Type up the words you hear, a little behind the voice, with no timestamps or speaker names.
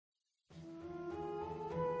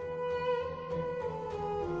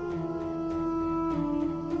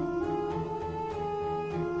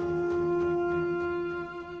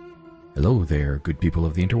Hello there, good people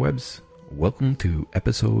of the interwebs. Welcome to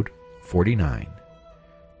episode 49,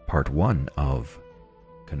 part 1 of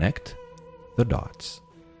Connect the Dots.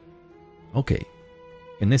 Okay,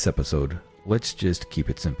 in this episode, let's just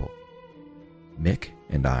keep it simple. Mick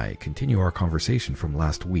and I continue our conversation from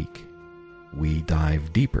last week. We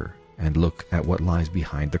dive deeper and look at what lies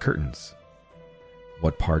behind the curtains.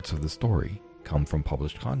 What parts of the story come from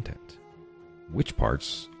published content? Which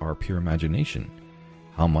parts are pure imagination?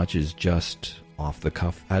 How much is just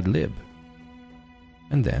off-the-cuff ad-lib?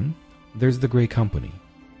 And then there's the Grey Company.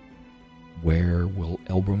 Where will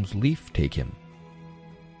Elbrum's leaf take him?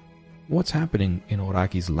 What's happening in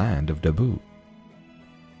Oraki's land of Dabu?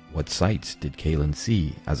 What sights did Kalen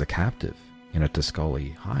see as a captive in a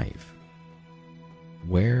Tuscali hive?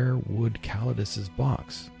 Where would Calidus's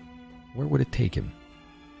box? Where would it take him?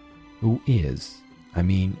 Who is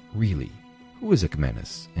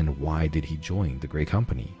Ecmenus, and why did he join the Grey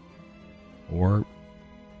Company? Or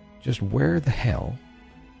just where the hell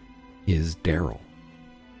is Daryl?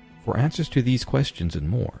 For answers to these questions and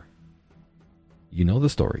more, you know the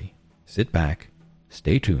story. Sit back,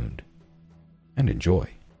 stay tuned, and enjoy.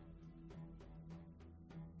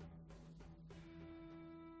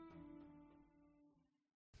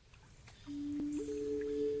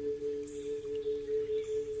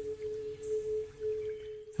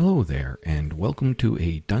 Hello there, and welcome to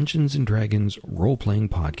a Dungeons & Dragons role-playing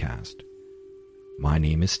podcast. My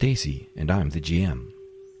name is Stacy, and I'm the GM.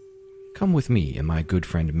 Come with me and my good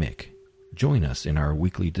friend Mick. Join us in our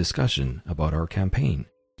weekly discussion about our campaign.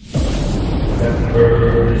 That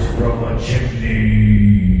burns from a chimney.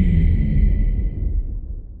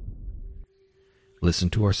 Listen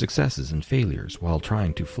to our successes and failures while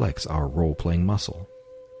trying to flex our role-playing muscle.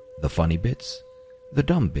 The funny bits, the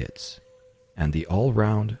dumb bits, and the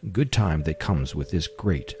all-round good time that comes with this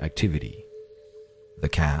great activity. The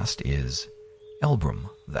cast is Elbrum,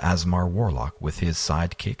 the Asmar Warlock with his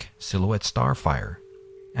sidekick Silhouette Starfire,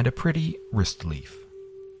 and a pretty wrist leaf.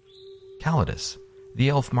 Calidus, the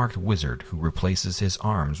elf-marked wizard who replaces his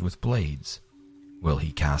arms with blades. Will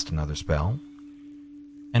he cast another spell?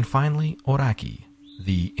 And finally, Oraki,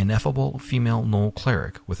 the ineffable female gnoll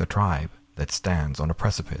cleric with a tribe that stands on a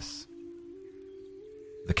precipice.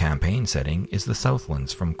 The campaign setting is the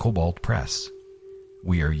Southlands from Cobalt Press.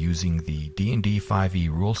 We are using the D&D 5e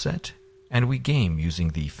rule set, and we game using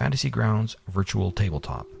the Fantasy Grounds virtual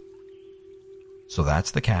tabletop. So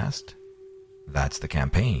that's the cast. That's the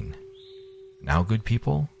campaign. Now, good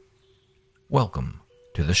people, welcome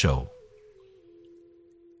to the show.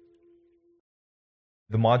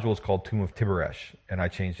 The module is called Tomb of Tiberesh, and I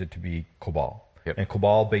changed it to be Cobal. Yep. And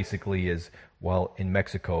Cobal basically is, well, in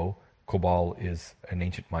Mexico, Cobal is an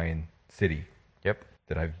ancient Mayan city. Yep.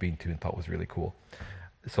 That I've been to and thought was really cool.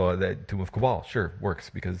 So the Tomb of Cobal, sure, works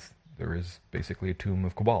because there is basically a Tomb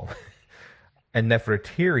of Cobal. And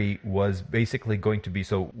Nefertiri was basically going to be,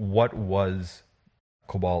 so what was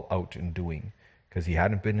Cobal out and doing? Because he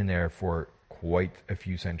hadn't been in there for quite a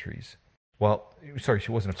few centuries. Well, sorry,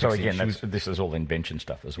 she wasn't a So pixie. again, this is all invention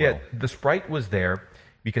stuff as well. Yeah, the sprite was there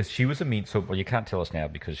because she was a meat. So Well, you can't tell us now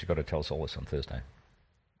because you've got to tell us all this on Thursday.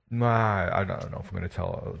 I don't know if I'm going to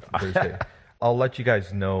tell Thursday. I'll let you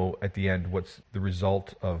guys know at the end what's the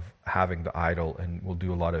result of having the idol, and we'll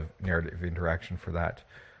do a lot of narrative interaction for that.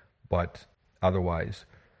 But otherwise,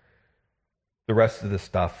 the rest of the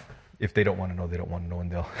stuff, if they don't want to know, they don't want to know,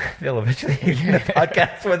 and they'll eventually hear the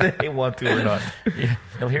podcast whether they want to or not. Yeah,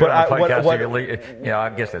 you'll hear But it on the podcast. what-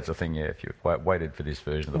 I guess that's the thing. Yeah, if you waited for this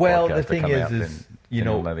version of the Well, podcast the thing to come is, out, then you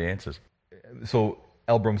you'll know the answers. So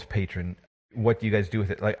Elbrum's patron, what do you guys do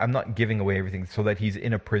with it? Like, I'm not giving away everything so that he's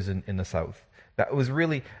in a prison in the south. That was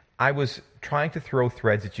really, I was trying to throw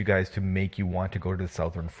threads at you guys to make you want to go to the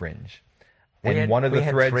southern fringe. And We one of the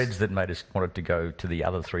had threads, threads that made us wanted to go to the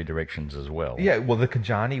other three directions as well. yeah, well, the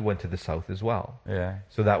Kajani went to the south as well. Yeah.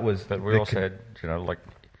 So that was, But we also had,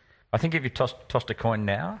 I think if you tossed a coin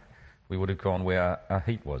now, we would have gone where our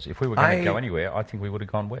heat was. If we were going to go anywhere, I think we would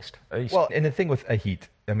have gone west, east. Well, and the thing with Ahit,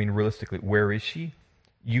 I mean, realistically, where is she?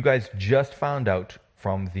 You guys just found out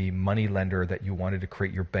from the money lender that you wanted to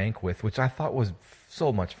create your bank with, which I thought was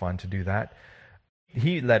so much fun to do that.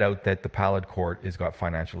 He let out that the Pallid Court has got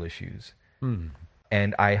financial issues.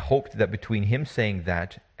 And I hoped that between him saying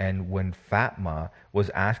that and when Fatma was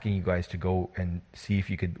asking you guys to go and see if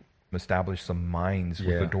you could establish some mines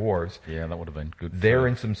with the dwarves, yeah, that would have been good. they're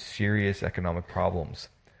in some serious economic problems.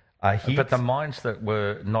 But the mines that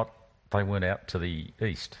were not, they weren't out to the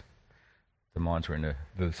east. The mines were in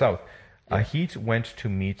the south. Yeah. Ahit went to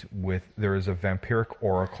meet with, there is a vampiric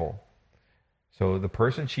oracle So the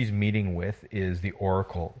person she's meeting with is the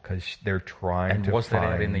Oracle because they're trying And to was that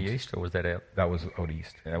find... out in the east, or was that out? That was out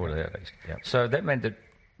east. Yeah, that was out east. Yeah. So that meant that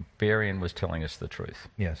Barian was telling us the truth.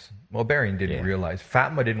 Yes. Well, Barian didn't Yeah. realize.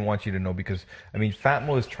 Fatma didn't want you to know because, I mean,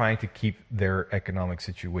 Fatma was trying to keep their economic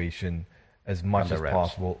situation as much Under as wraps.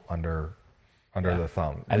 possible under the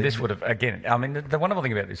thumb. And this would have, again, I mean, the wonderful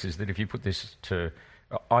thing about this is that if you put this to,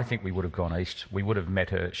 I think we would have gone east. We would have met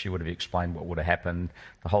her. She would have explained what would have happened.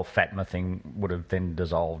 The whole Fatma thing would have then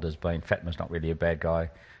dissolved as being Fatma's not really a bad guy.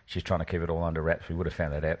 She's trying to keep it all under wraps. We would have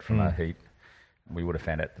found that out from our heat. We would have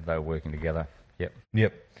found out that they were working together. Yep.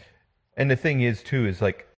 Yep. And the thing is, too, is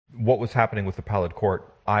like what was happening with the Pallid Court.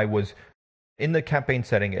 I was in the campaign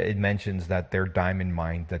setting. It mentions that their diamond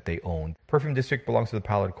mine that they own. Perfume District belongs to the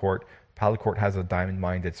Pallid Court. Pallid Court has a diamond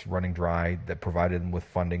mine that's running dry that provided them with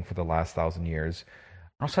funding for the last 1,000 years.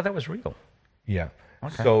 Oh, so that was real. Yeah.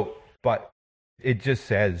 Okay. So, but it just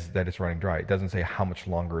says that it's running dry. It doesn't say how much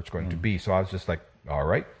longer it's going to be. So I was just like, all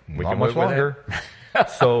right, We not can much work with longer.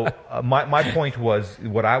 So my point was,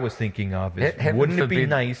 what I was thinking of is, Heaven wouldn't it be forbid-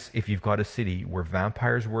 nice if you've got a city where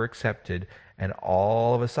vampires were accepted and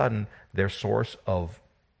all of a sudden their source of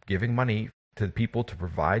giving money to people to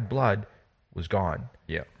provide blood was gone?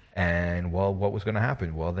 Yeah. And, well, what was going to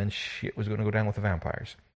happen? Well, then shit was going to go down with the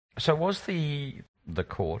vampires. So was the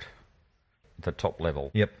court, the top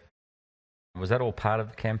level, Yep. was that all part of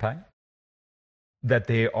the campaign? That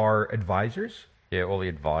they are advisors? Yeah, all the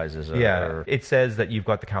advisors are... Yeah, it says that you've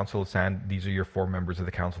got the Council of Sand. These are your 4 members of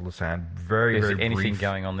the Council of Sand. Very, Is very there anything brief.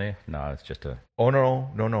 going on there? No, it's just a... Oh,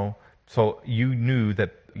 no. So you knew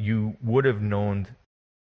that you would have known.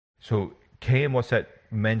 So K.M. Wasset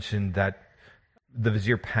mentioned that the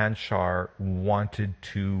Vizier Panchar wanted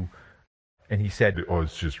to, and he said Oh,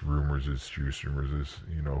 it's just rumors, it's juice rumors, it's,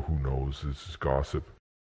 who knows, this is gossip.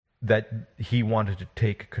 that he wanted to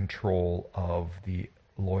take control of the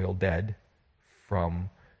Loyal Dead from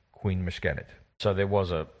Queen Mishkenet. So there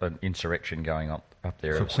was an insurrection going up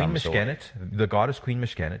there So of Queen some sort. Mishkenet, the goddess Queen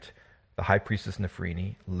Mishkenet, the High Priestess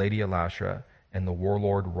Nefrini, Lady Alashra, and the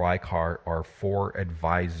Warlord Rykar are 4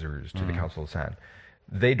 advisors to the Council of Sand.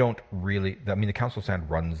 They don't really... I mean, the Council of Sand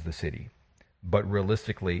runs the city. But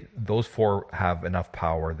realistically, those 4 have enough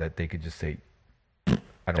power that they could just say, I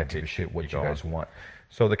don't That's give a it. shit what You you go guys want.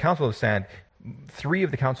 So the Council of Sand... 3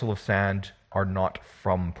 of the Council of Sand are not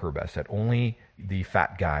from Purbesset. Only the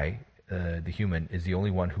fat guy, the human, is the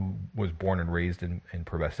only one who was born and raised in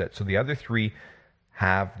Purbesset. So the other 3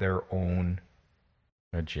 have their own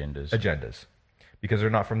agendas because they're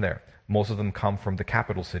not from there. Most of them come from the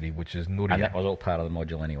capital city, which is And Nuria. that was all part of the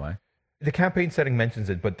module anyway. The campaign setting mentions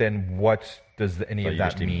it, but then what does any So of you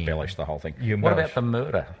that just mean? embellish the whole thing. You What embellish. about the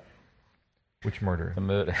murder? Which murder? The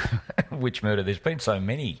murder. Which murder? There's been so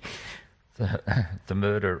many. The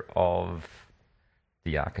murder of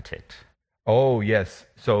the architect. Oh, yes.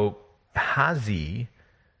 So Hazi,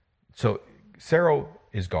 so Sero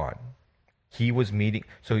is gone. He was meeting,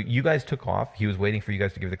 so you guys took off. He was waiting for you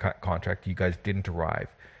guys to give the contract. You guys didn't arrive.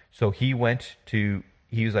 So he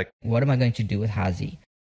was like, What am I going to do with Hazi?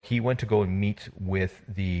 he went to go and meet with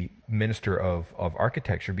the Minister of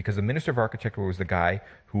Architecture because the Minister of Architecture was the guy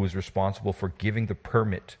who was responsible for giving the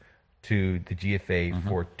permit to the GFA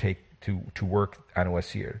for to work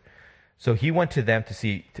Anouassir. So he went to them to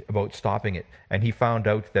see about stopping it, and he found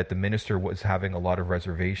out that the minister was having a lot of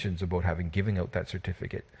reservations about giving out that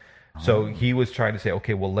certificate. So he was trying to say,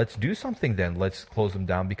 okay, well, let's do something then. Let's close them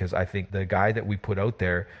down because I think the guy that we put out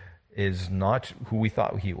there is not who we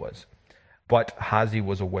thought he was. But Hazi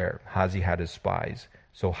was aware. Hazi had his spies.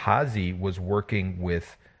 So Hazi was working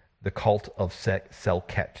with the cult of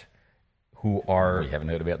Selket, who are... We haven't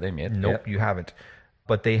heard about them yet. Nope, Yep. you haven't.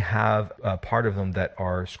 But they have a part of them that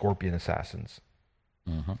are Scorpion assassins.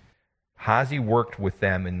 Hazi worked with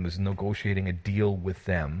them and was negotiating a deal with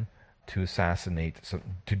them to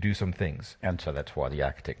to do some things. And so that's why the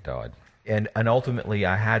architect died. And ultimately,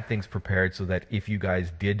 I had things prepared so that if you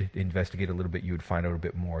guys did investigate a little bit, you would find out a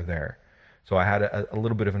bit more there. So I had a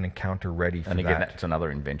little bit of an encounter ready for And again, that. that's another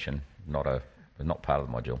invention, not part of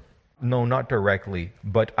the module. No, not directly,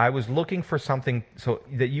 but I was looking for something so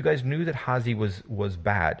that you guys knew that Hazi was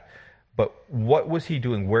bad. But what was he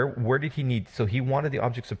doing? Where did he need? So he wanted the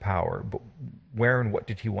objects of power, but where and what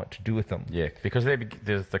did he want to do with them? Yeah, because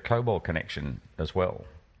there's the Cobalt connection as well.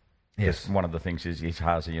 Yes. One of the things is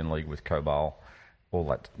Hazi in league with Cobalt. All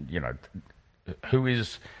that, who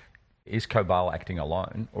is Cobalt acting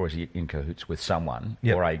alone, or is he in cahoots with someone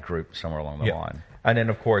Yep. or a group somewhere along the Yeah. line? And then,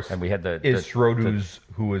 of course, And we had is Shroduz,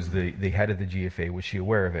 who was the head of the GFA, was she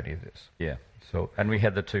aware of any of this? Yeah. So And we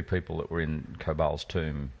had the 2 people that were in Cobalt's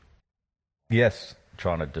tomb yes,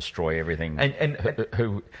 trying to destroy everything. And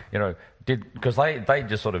who did, because they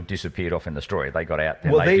just sort of disappeared off in the story. They got out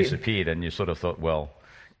there, Well, they they- disappeared, and you sort of thought, well,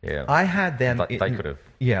 yeah. I had them. They could have.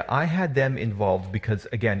 Yeah, I had them involved because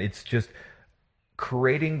again, it's just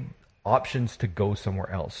creating options to go somewhere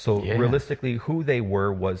else. So Yeah. realistically, who they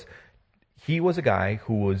were was he was a guy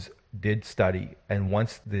who did study, and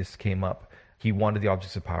once this came up, he wanted the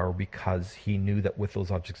objects of power because he knew that with those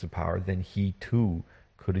objects of power, then he too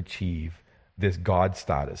could achieve this god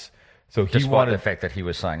status. So he Despite wanted the fact that he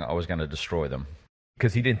was saying, I was going to destroy them.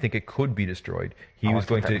 because he didn't think it could be destroyed. He Oh, I was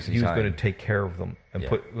going think to that was he his was going aim. to take care of them and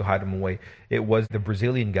Yeah. hide them away. It was the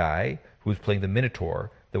Brazilian guy who was playing the Minotaur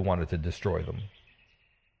that wanted to destroy them.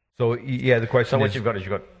 So yeah, the question So what is, you've got is you've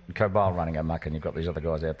got Cobal running amok, and you've got these other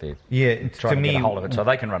guys out there yeah, trying to get a hold of it so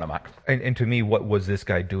they can run amok. and to me, what was this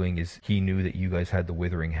guy doing is he knew that you guys had the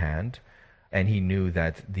Withering Hand, and he knew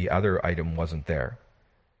that the other item wasn't there.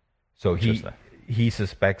 So is that? he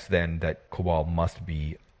suspects then that Cobal must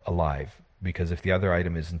be alive, because if the other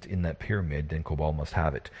item isn't in that pyramid, then Cobal must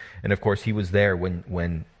have it. And of course, he was there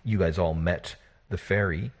when you guys all met the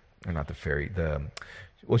fairy, or not the fairy.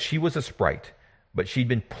 Well, she was a sprite, but she'd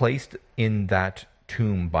been placed in that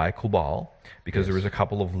tomb by Cobal because there was a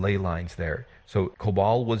couple of ley lines there. So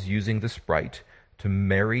Cobal was using the sprite to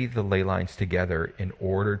marry the ley lines together in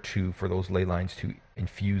order for those ley lines to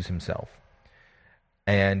infuse himself.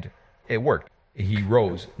 And it worked. He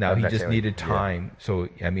rose. Now he That's just how he- needed time. So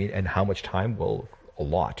I mean, and how much time? Well, a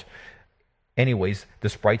lot. Anyways, the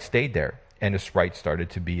sprite stayed there, and the sprite started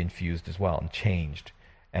to be infused as well and changed.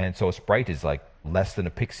 And so a sprite is like less than a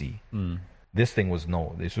pixie. This thing was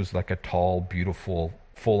this was like a tall, beautiful,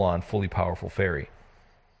 full-on, fully powerful fairy.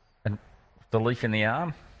 And the leaf in the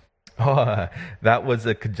arm? Oh, that was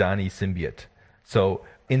a Kajani symbiote. So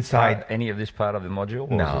inside, Any of this part of the module?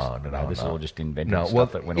 Or No, This is no. all just invented no, stuff well,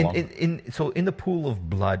 that went along. so in the pool of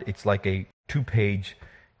blood, it's like a 2-page.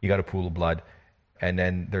 You got a pool of blood, and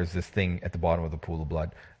then there's this thing at the bottom of the pool of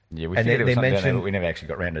blood. Yeah, we and figured it was something down there, mentioned but we never actually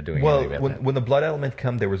got around to doing well, anything about that. when the blood element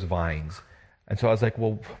come, there was vines, and so I was like,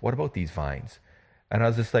 well, what about these vines? And I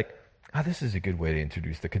was just like, this is a good way to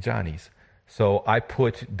introduce the Kajanis. So I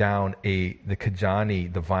put down the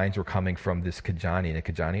Kajani. The vines were coming from this Kajani, and the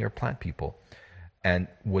Kajani are plant people, and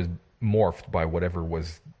was morphed by whatever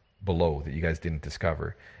was below that you guys didn't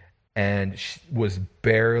discover, and she was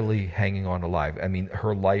barely hanging on alive. I mean,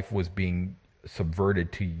 her life was being subverted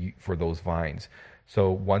for those vines. So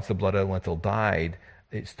once the blood elemental died,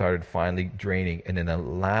 it started finally draining, and in the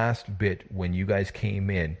last bit, when you guys came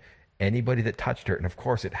in, anybody that touched her, and of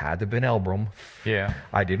course it had to have been Elbrum. Yeah.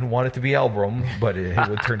 I didn't want it to be Elbrum, but it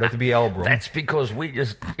turned out to be Elbrum. That's because we're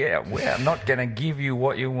not going to give you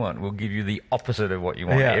what you want. We'll give you the opposite of what you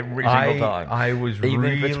want every single time. I was even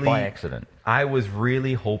really, if it's by accident. I was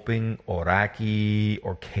really hoping Oraki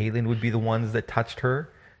or Kaylin would be the ones that touched her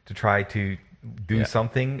to try to do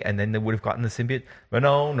something, and then they would have gotten the symbiote. But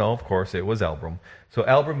no, of course, it was Elbrum. So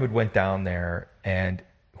Elbrum went down there, and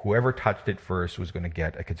whoever touched it first was going to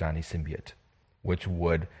get a Kajani symbiote, which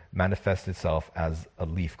would manifest itself as a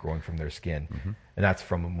leaf growing from their skin. And that's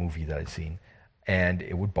from a movie that I've seen. And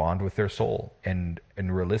it would bond with their soul. And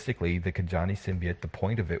realistically, the Kajani symbiote, the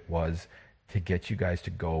point of it was to get you guys to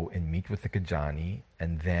go and meet with the Kajani.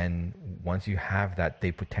 And then once you have that,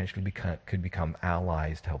 they potentially could become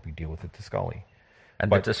allies to help you deal with the Tiscali.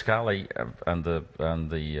 And the Tiscali and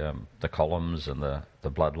the columns and the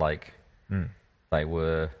blood lake, they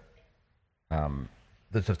were.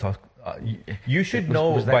 You should was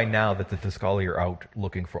know that- by now that the Tiscali are out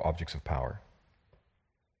looking for objects of power.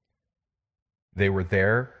 They were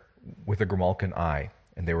there with a Grimalkin eye,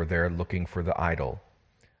 and they were there looking for the idol.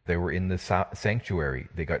 They were in the sanctuary.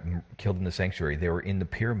 They got killed in the sanctuary. They were in the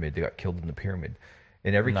pyramid. They got killed in the pyramid.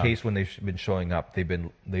 In every case, when they've been showing up, they've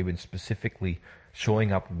been specifically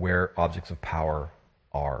showing up where objects of power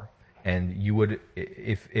are. And you would,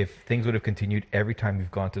 if things would have continued, every time you've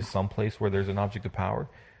gone to some place where there's an object of power,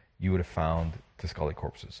 you would have found Tiscali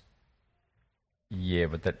corpses. Yeah,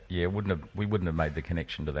 but we wouldn't have made the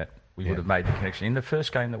connection to that. We would have made the connection in the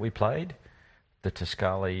first game that we played. The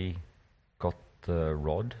Tiscali got the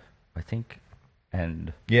rod, I think,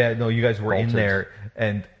 and Yeah, no, you guys were in bolted. there,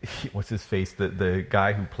 and what's his face? The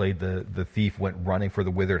guy who played the thief went running for the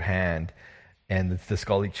withered hand, and the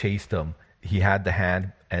Tiscali chased him. He had the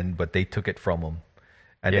hand, but they took it from him,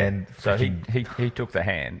 and then so he took the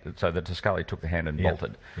hand. So the Tiscali took the hand and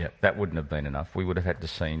bolted. Yep. That wouldn't have been enough. We would have had to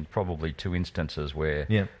seen probably 2 instances where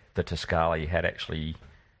Yep. the Tiscali had actually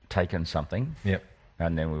taken something. Yep.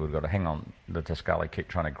 And then we would have got to hang on. The Tiscali keep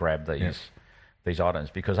trying to grab these items,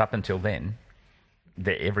 because up until then,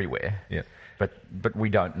 they're everywhere. Yeah. But we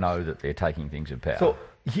don't know that they're taking things of power. So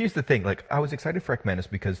here's the thing. Like, I was excited for Akmenis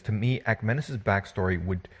because to me, Akmenis' backstory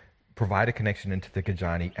would provide a connection into the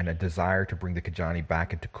Kajani and a desire to bring the Kajani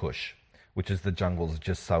back into Kush, which is the jungles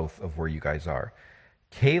just south of where you guys are.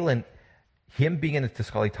 Kalen, him being in the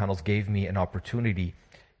Tiscali tunnels gave me an opportunity.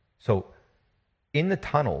 So in the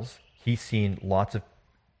tunnels, he's seen lots of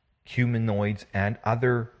humanoids and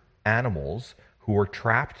other animals who were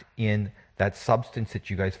trapped in that substance that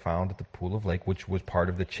you guys found at the Pool of Lake, which was part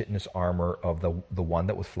of the chitinous armor of the one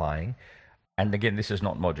that was flying. And again, this is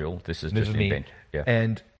not module. This is This just is me. invent. Yeah.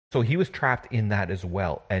 And so he was trapped in that as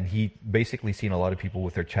well. And he basically seen a lot of people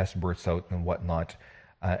with their chest bursts out and whatnot,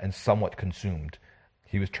 and somewhat consumed.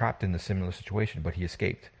 He was trapped in a similar situation, but he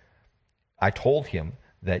escaped. I told him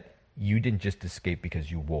that you didn't just escape because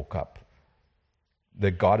you woke up. The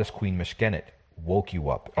goddess Queen Mishkenet woke you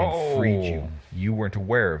up and freed you. You weren't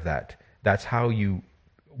aware of that. That's how you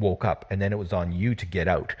woke up. And then it was on you to get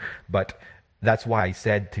out. But that's why I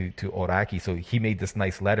said to Oraki, so he made this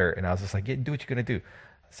nice letter, and I was just like, yeah, do what you're going to do.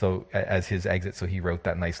 So as his exit, so he wrote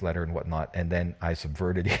that nice letter and whatnot, and then I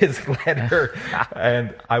subverted his letter,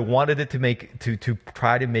 and I wanted it to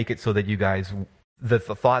try to make it so that you guys, the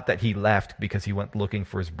thought that he left because he went looking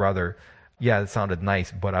for his brother, yeah, it sounded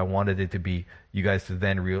nice, but I wanted it to be you guys to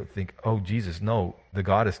then think, oh Jesus, no, the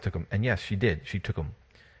goddess took him, and yes, she did, she took him.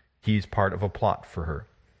 He's part of a plot for her.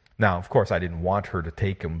 Now, of course, I didn't want her to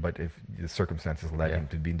take him, but if the circumstances led him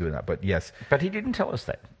to be doing that, but yes, But he didn't tell us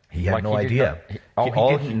that. he had no idea. He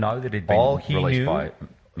didn't know that he'd been all he released knew by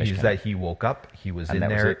is Mishkan. that he woke up, he was And in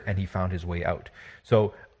that was there, it. and he found his way out.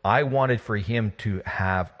 So I wanted for him to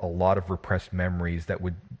have a lot of repressed memories that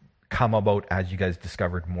would come about as you guys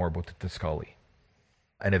discovered more about the Tiscali.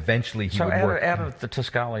 And eventually he So would out work. of the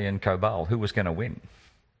Tiscali and Kobal, who was going to win?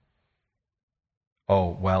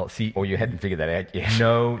 Oh, well, see. Or you hadn't figured that out yet?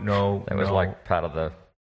 No. That was no. like part of the...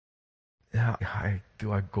 Yeah,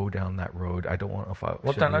 do I go down that road? I don't want if I.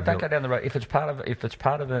 Well, should don't reveal- go down the road. If it's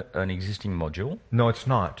part of an existing module, No, it's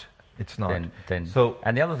not. It's not. then so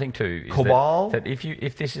and the other thing too is Kobal- that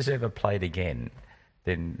if this is ever played again,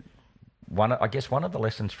 then I guess one of the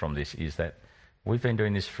lessons from this is that we've been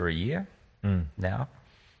doing this for a year now.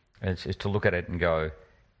 Is to look at it and go,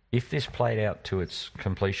 if this played out to its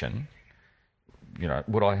completion,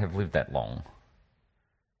 would I have lived that long?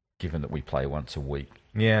 Given that we play once a week.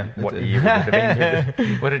 yeah, What year would it have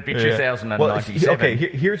been? Would it be 2097? Well, okay,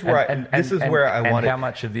 here's where this is where I want And how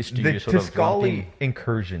much of this do the you sort of lump Tiscali in?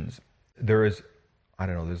 incursions. There is, I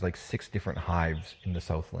don't know, there's like 6 different hives in the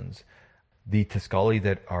Southlands. The Tiscali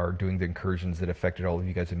that are doing the incursions that affected all of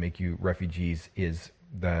you guys and make you refugees is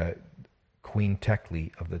the Queen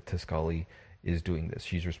Tekli of the Tiscali is doing this.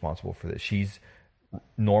 She's responsible for this.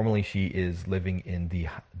 Normally she is living in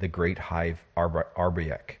the Great Hive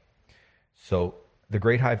Arbiek. So the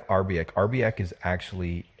Great Hive Arbiek is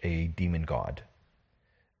actually a demon god.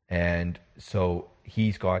 And so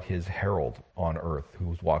he's got his herald on Earth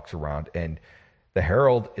who walks around, and the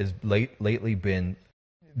herald is lately been,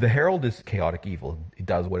 the herald is chaotic evil. He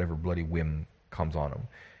does whatever bloody whim comes on him.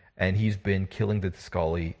 And he's been killing the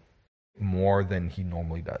Tiscali more than he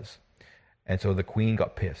normally does. And so the queen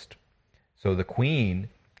got pissed. So the queen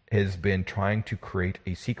has been trying to create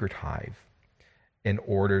a secret hive in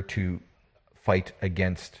order to fight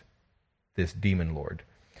against this demon lord.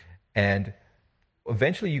 And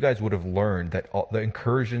eventually you guys would have learned that all the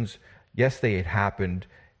incursions, yes, they had happened.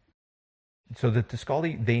 So the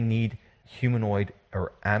Tiscali, they need humanoid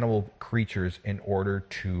or animal creatures in order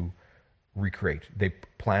to recreate. They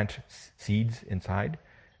plant seeds inside,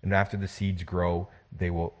 and after the seeds grow, they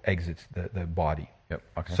will exit the body. Yep.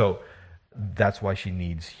 Okay. So that's why she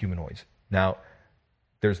needs humanoids. Now,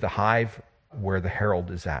 there's the hive where the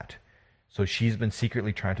herald is at. So she's been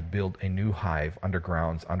secretly trying to build a new hive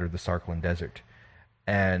undergrounds under the Sarklan Desert.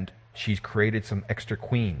 And she's created some extra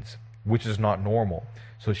queens, which is not normal.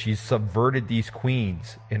 So she's subverted these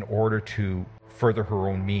queens in order to further her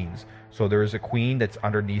own means. So there is a queen that's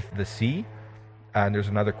underneath the sea, and there's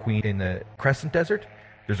another queen in the Crescent Desert.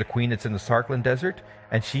 There's a queen that's in the Sarklan Desert,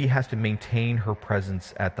 and she has to maintain her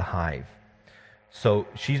presence at the hive. So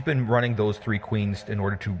she's been running those 3 queens in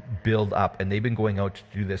order to build up, and they've been going out to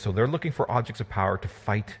do this. So they're looking for objects of power to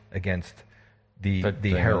fight against the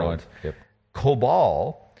herald. Yep.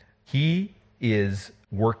 Kobal, he is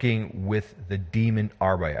working with the demon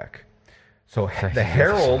Arbayak. So the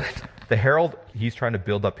herald, he's trying to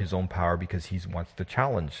build up his own power because he wants to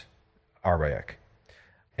challenge Arbayak.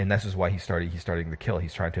 And this is why he's starting the kill.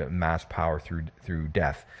 He's trying to amass power through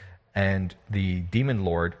death. And the demon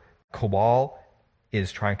lord, Kobal,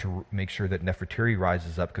 is trying to make sure that Nefertiri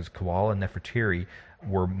rises up, because Cabal and Nefertiri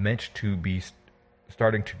were meant to be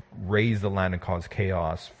starting to raise the land and cause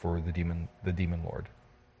chaos for the demon lord.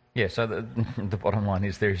 Yeah, so the bottom line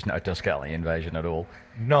is there is no Tuscali invasion at all.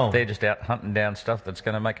 No. They're just out hunting down stuff that's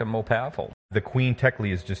going to make them more powerful. The Queen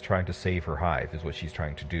technically is just trying to save her hive, is what she's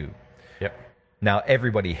trying to do. Yep. Now,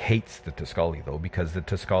 everybody hates the Tuscali, though, because the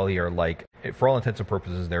Tuscali are like, for all intents and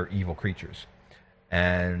purposes, they're evil creatures.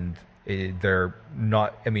 And they're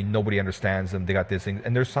not, I mean, nobody understands them. They got this thing.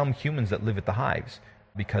 And there's some humans that live at the hives,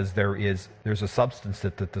 because there's a substance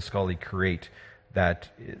that the Tuscali create that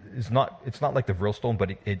is not, it's not like the Vril stone,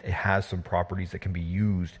 but it has some properties that can be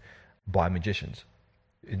used by magicians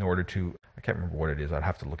in order to, I can't remember what it is, I'd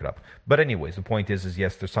have to look it up. But anyways, the point is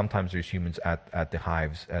yes, sometimes there's humans at the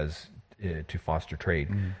hives as to foster trade.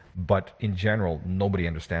 But in general, nobody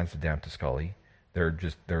understands the damn Tuscali. They're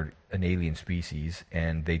an alien species,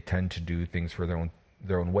 and they tend to do things for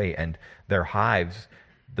their own way. And their hives,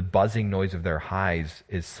 the buzzing noise of their hives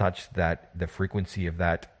is such that the frequency of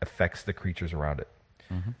that affects the creatures around it.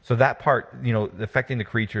 So that part, affecting the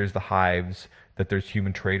creatures, the hives, that there's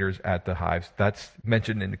human traders at the hives, that's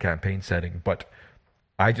mentioned in the campaign setting. But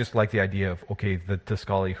I just like the idea of, okay, the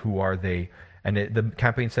Tuscali, who are they? And the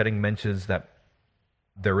campaign setting mentions that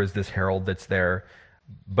there is this herald that's there,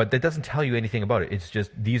 but that doesn't tell you anything about it. It's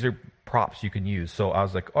just, these are props you can use. So I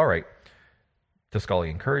was like, all right, Tuscali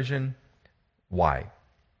incursion, why?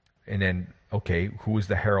 And then, okay, who is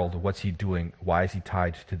the herald? What's he doing? Why is he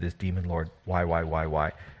tied to this demon lord?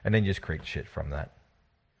 Why? And then just create shit from that.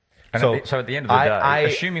 And so at the end of the day,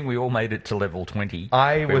 assuming we all made it to level 20,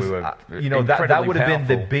 that would have been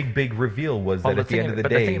the big reveal, was that at the end of the day.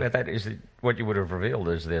 But the thing about that is that what you would have revealed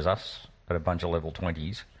is there's us at a bunch of level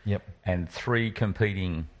 20s, and 3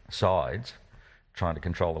 competing sides trying to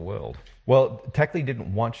control the world. Well, Tekli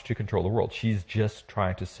didn't want to control the world. She's just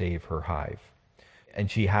trying to save her hive. And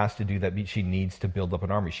she has to do that. She needs to build up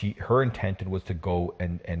an army. Her intent was to go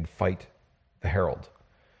and fight the herald.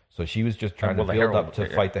 So she was just trying to build up to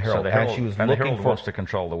fight the herald. And she was looking the herald wants to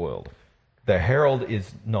control the world. The herald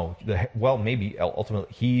is maybe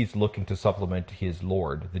ultimately he's looking to supplement his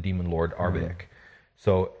lord, the demon lord Arbeck.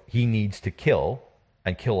 So he needs to kill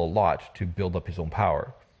a lot to build up his own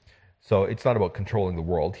power. So it's not about controlling the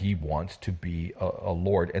world. He wants to be a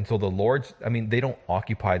lord. And so the lords, they don't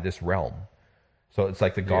occupy this realm. So it's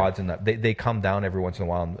like the gods and that they come down every once in a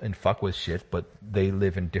while and fuck with shit, but they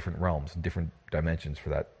live in different realms, different dimensions for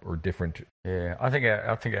that, or different. Yeah, I think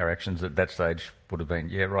our actions at that stage would have been,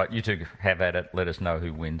 yeah, right. You two have at it. Let us know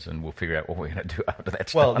who wins, and we'll figure out what we're going to do after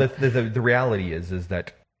that. Well, the reality is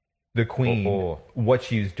that the queen, what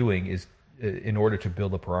she's doing is, in order to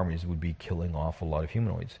build up her armies, would be killing off a lot of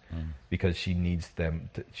humanoids because she needs them.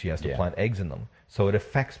 She has to plant eggs in them, so it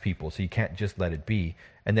affects people. So you can't just let it be.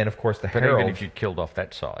 And then, of course, the herald. Even if you killed off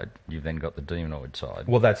that side, you've then got the demonoid side.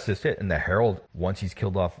 Well, that's just it. And the herald, once he's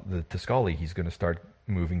killed off the Tuscali, he's going to start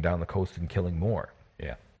moving down the coast and killing more.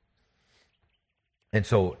 Yeah. And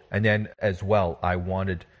then as well, I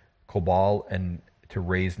wanted Cabal to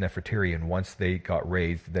raise Nefertiri, and once they got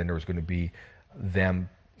raised, then there was going to be them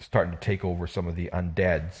starting to take over some of the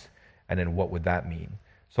undeads, and then what would that mean?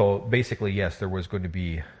 So basically, yes, there was going to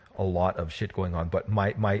be a lot of shit going on, but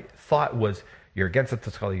my thought was, you're against the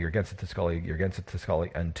Tuscali, you're against the Tuscali, you're against the Tuscali,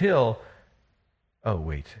 until,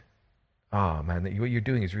 what you're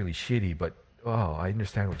doing is really shitty, but, I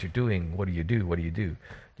understand what you're doing. What do you do? Do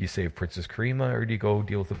you save Princess Karima, or do you go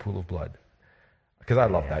deal with the pool of blood? Because I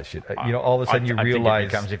love that shit. All of a sudden you realize... I think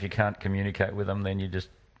it becomes, if you can't communicate with them, then you just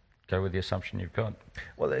go with the assumption you've got.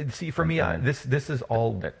 Well, see, for me, this is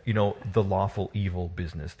all, the lawful evil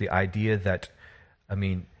business. The idea that,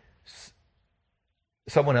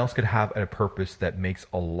 someone else could have a purpose that makes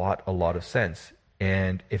a lot of sense.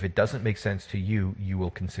 And if it doesn't make sense to you, you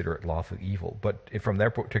will consider it lawful evil. But from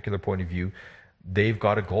their particular point of view, they've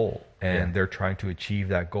got a goal, and they're trying to achieve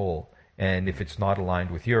that goal. And if it's not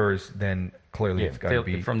aligned with yours, then clearly it's got to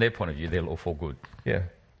be... From their point of view, they're lawful good.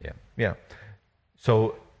 Yeah.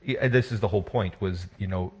 So this is the whole point, was,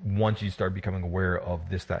 once you start becoming aware of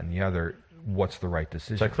this, that, and the other, what's the right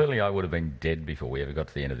decision? So clearly I would have been dead before we ever got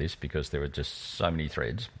to the end of this, because there were just so many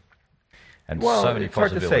threads and so many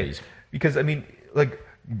possibilities. Hard to say, because,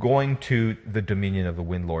 going to the Dominion of the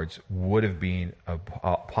Windlords would have been a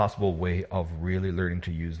possible way of really learning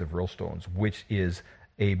to use the Vril Stones, which is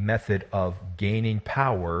a method of gaining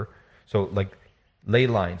power. So, ley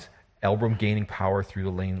lines, Elbrum gaining power through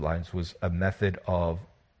the ley lines was a method of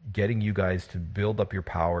getting you guys to build up your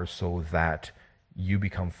power so that you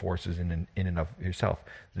become forces in and of yourself.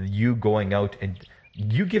 You going out and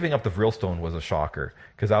You giving up the Vrillstone was a shocker,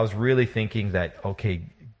 because I was really thinking that, okay,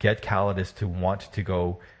 get Calidus to want to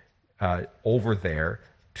go over there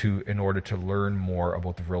in order to learn more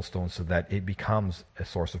about the Vrillstone so that it becomes a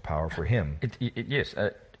source of power for him. Yes,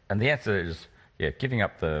 and the answer is, giving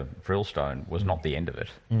up the Vrillstone was not the end of it.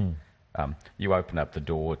 You open up the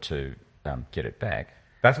door to get it back.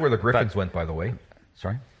 That's where the Griffins went, by the way.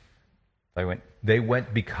 Sorry? They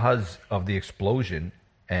went because of the explosion,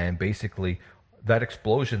 and basically that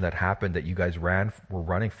explosion that happened that you guys were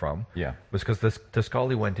running from was because the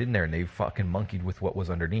Tiscali went in there and they fucking monkeyed with what was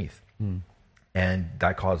underneath. And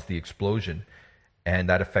that caused the explosion, and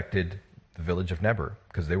that affected the village of Neber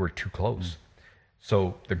because they were too close.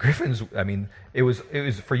 So the Griffins, I mean, it was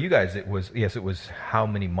for you guys, it was how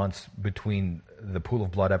many months between the Pool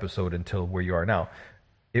of Blood episode until where you are now.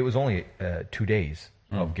 It was only 2 days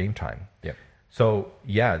of game time. Yep. So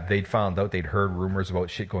they'd found out, they'd heard rumors about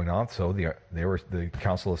shit going on. So the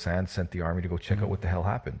Council of Sand sent the army to go check out what the hell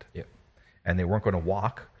happened. Yep. And they weren't going to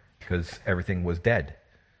walk because everything was dead.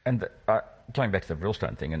 And going back to the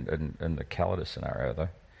Vrillstone thing and the Calidus scenario,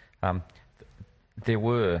 though, there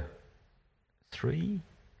were 3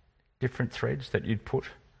 different threads that you'd put,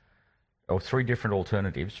 or 3 different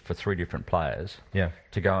alternatives for 3 different players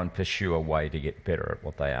to go and pursue a way to get better at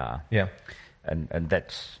what they are. Yeah. And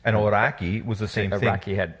that's... And Oraki was the same thing.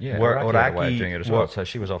 Oraki had a way of doing it as well. So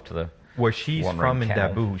she was off to the... Where she's from in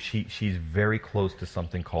camel. Dabu, she's very close to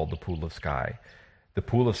something called the Pool of Sky. The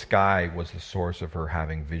Pool of Sky was the source of her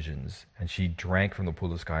having visions, and she drank from the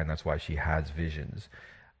Pool of Sky, and that's why she has visions.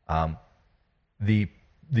 The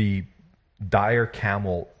dire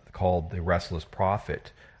camel called the Restless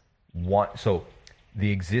Prophet. So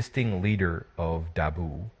the existing leader of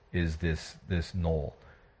Dabu is this Knoll.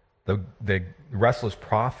 The Restless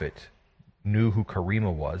Prophet knew who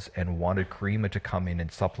Karima was and wanted Karima to come in and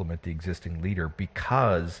supplement the existing leader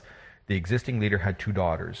because the existing leader had 2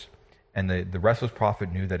 daughters. And the Restless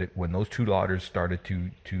Prophet knew that when those 2 daughters started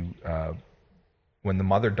when the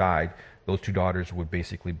mother died, those 2 daughters would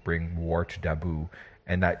basically bring war to Dabu.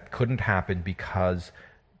 And that couldn't happen because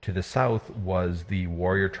to the south was the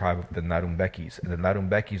warrior tribe of the Narumbekis. And the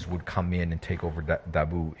Narumbekis would come in and take over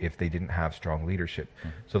Dabu if they didn't have strong leadership.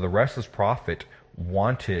 So the Restless Prophet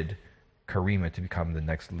wanted Karima to become the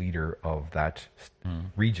next leader of that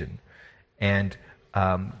region. And...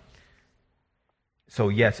 so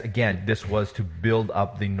yes, again, this was to build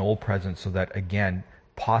up the Knoll presence so that, again,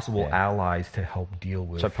 possible allies to help deal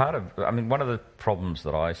with... So one of the problems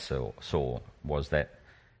that I saw was that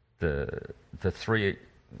the three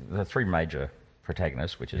major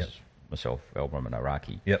protagonists, which is myself, Elbram and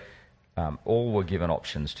Oraki, all were given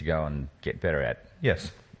options to go and get better at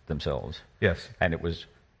themselves. Yes. And it was,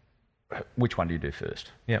 which one do you do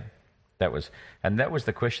first? Yeah. That was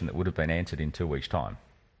the question that would have been answered in 2 weeks' time.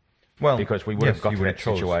 Well, because we would have got to that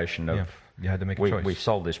situation of you had to make a choice. We've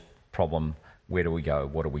solved this problem. Where do we go?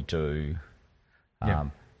 What do we do?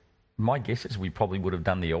 My guess is we probably would have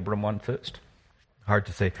done the Elbram one first. Hard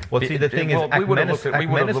to say. Well, see, the thing is,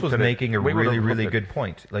 Akmenis was making a really good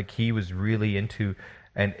point. Like, he was really into,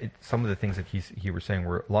 and some of the things that he was saying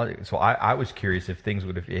were a lot. So I was curious if things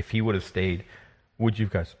would have, if he would have stayed, would you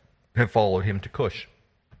guys have followed him to Kush?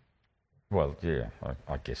 Well, yeah,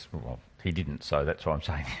 I guess. Well, he didn't, so that's what I'm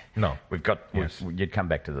saying. No, you'd come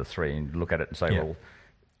back to the 3 and look at it and say, well,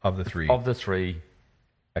 of the three,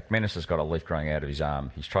 Akmenis has got a leaf growing out of his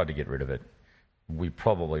arm. He's tried to get rid of it. We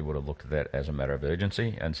probably would have looked at that as a matter of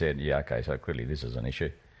urgency and said, okay, so clearly this is an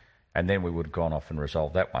issue. And then we would have gone off and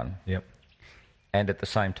resolved that one. Yep. And at the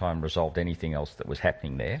same time resolved anything else that was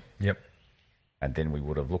happening there. Yep. And then we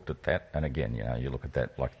would have looked at that. And again, you look at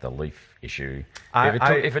that, like the leaf issue.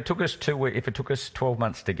 If it took us 12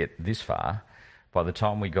 months to get this far, by the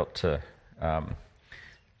time we got to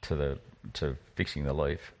fixing the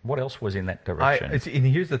leaf, what else was in that direction? And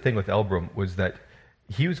here's the thing with Elbram was that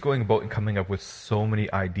he was going about and coming up with so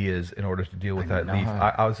many ideas in order to deal with that leaf.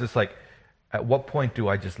 I was just like, at what point do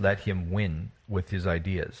I just let him win with his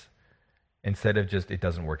ideas? Instead of just, it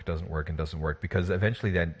doesn't work, because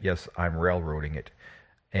eventually then, yes, I'm railroading it.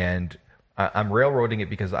 And I'm railroading it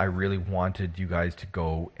because I really wanted you guys to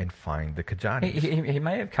go and find the Kajanis. He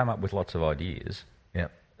may have come up with lots of ideas. Yeah.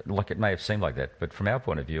 Like, it may have seemed like that, but from our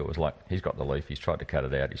point of view, it was like, he's got the leaf, he's tried to cut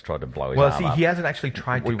it out, he's tried to blow his arm up. He hasn't actually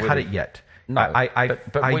tried to cut it yet. No, I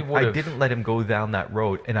didn't let him go down that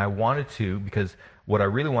road, and I wanted to, because what I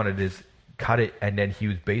really wanted is cut it, and then he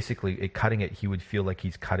was basically, cutting it, he would feel like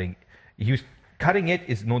he's cutting... Cutting it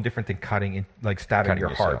is no different than stabbing your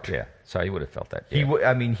heart. Yeah, so he would have felt that.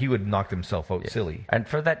 Yeah. He would knock himself out silly. And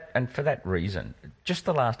for that reason, just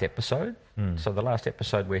the last episode. So the last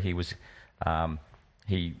episode where he was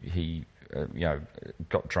he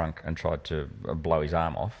got drunk and tried to blow his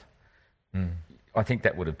arm off. I think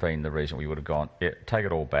that would have been the reason we would have gone, yeah, take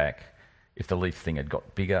it all back. If the leaf thing had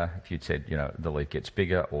got bigger, if you'd said, the leaf gets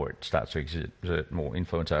bigger or it starts to exert more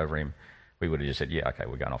influence over him, we would have just said, yeah, okay,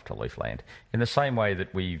 we're going off to Leafland. In the same way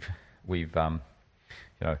that we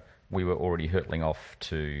were already hurtling off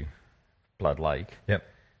to Blood Lake. Yep.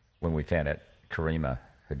 When we found out Karima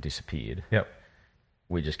had disappeared. Yep.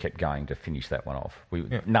 We just kept going to finish that one off.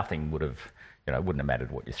 Nothing would have, wouldn't have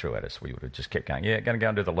mattered what you threw at us. We would have just kept going, going to go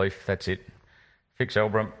and do the leaf, that's it. Fix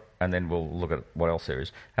Elbrum, and then we'll look at what else there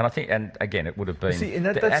is. And I think, and again, it would have been... See, and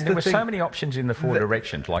there were so many options in the four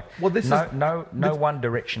directions. Like, no one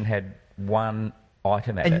direction had one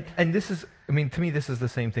item at it. And this is, to me, this is the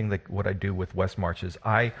same thing like what I do with West Marches.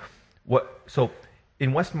 So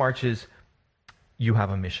in West Marches, you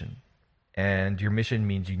have a mission. And your mission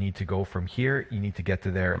means you need to go from here, you need to get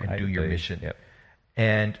to there and do your mission. Yep.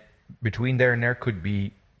 And between there and there could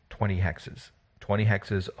be 20 hexes. 20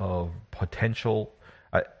 hexes of potential.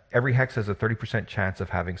 Every hex has a 30% chance of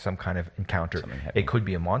having some kind of encounter. It could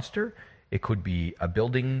be a monster. It could be a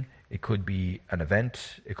building. It could be an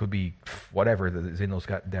event. It could be whatever that is in those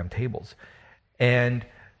goddamn tables. And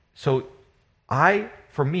so I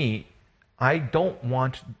don't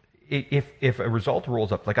want... If a result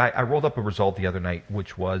rolls up, like I rolled up a result the other night,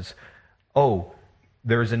 which was,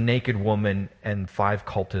 there's a naked woman and 5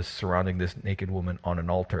 cultists surrounding this naked woman on an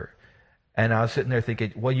altar. And I was sitting there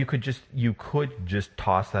thinking, well, you could just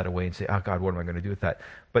toss that away and say, oh God, what am I going to do with that?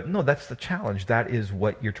 But no, that's the challenge. That is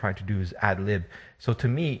what you're trying to do, is ad lib. So to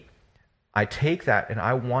me, I take that and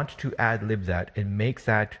I want to ad lib that and make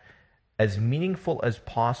that as meaningful as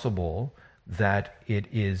possible, that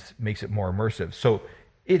makes it more immersive. So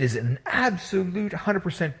it is an absolute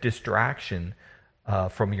 100% distraction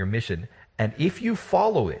from your mission. And if you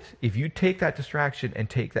follow it, if you take that distraction and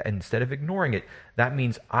take that, instead of ignoring it, that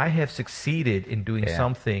means I have succeeded in doing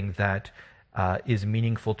something that is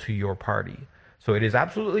meaningful to your party. So it is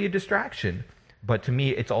absolutely a distraction, but to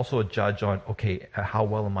me, it's also a judge on, how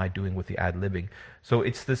well am I doing with the ad-libbing? So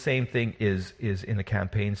it's the same thing is in the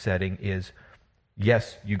campaign setting is,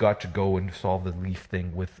 yes, you got to go and solve the leaf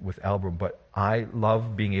thing with Elbrum, but I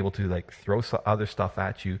love being able to throw other stuff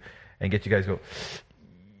at you and get you guys to go,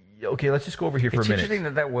 okay, let's just go over here for a minute. It's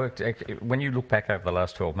interesting that worked. When you look back over the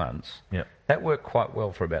last 12 months, that worked quite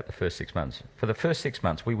well for about the first 6 months. For the first 6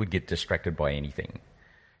 months, we would get distracted by anything.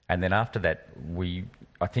 And then after that,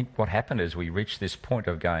 I think what happened is we reached this point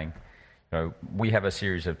of going, we have a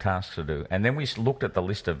series of tasks to do. And then we looked at the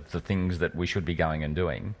list of the things that we should be going and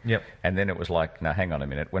doing. Yep. And then it was like, no, hang on a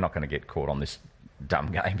minute, we're not going to get caught on this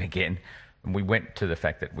dumb game again. And we went to the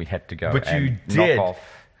fact that we had to go knock off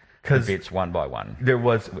the bits one by one. There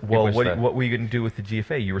was, what were you going to do with the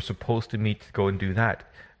GFA? You were supposed to meet to go and do that.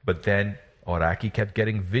 But then Oraki kept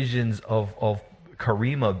getting visions of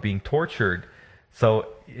Karima being tortured. So,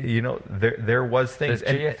 there was things. The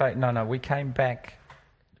GFA,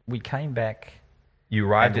 we came back. You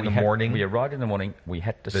arrived in the morning. We arrived in the morning. We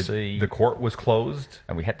had to see... The court was closed.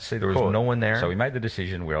 And we had to see the court. There was no one there. So we made the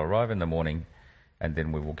decision, we'll arrive in the morning, and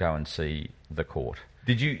then we will go and see the court.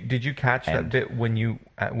 Did you catch that bit when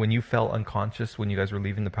you fell unconscious when you guys were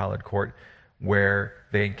leaving the Pallid Court, where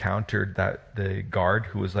they encountered the guard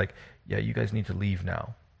who was like, yeah, you guys need to leave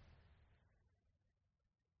now?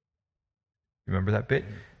 Remember that bit?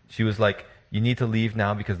 She was like, you need to leave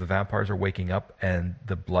now because the vampires are waking up and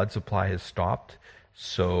the blood supply has stopped.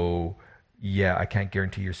 So, yeah, I can't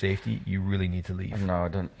guarantee your safety. You really need to leave. No, I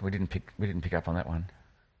don't. We didn't pick up on that one.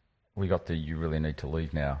 We got the you really need to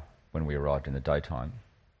leave now when we arrived in the daytime.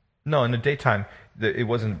 No, in the daytime, it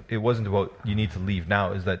wasn't about you need to leave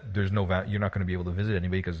now. Is that there's no you're not going to be able to visit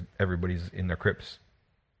anybody because everybody's in their crypts.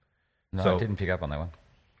 No, so, I didn't pick up on that one.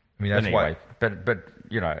 I mean, that's anyway, why. But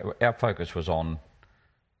our focus was on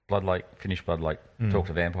Blood Lake, finish Blood Lake, talk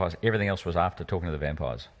to vampires. Everything else was after talking to the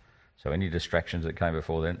vampires. So any distractions that came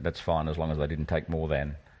before then, that's fine as long as they didn't take more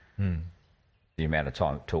than the amount of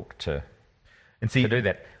time it took to do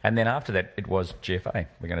that. And then after that, it was GFA.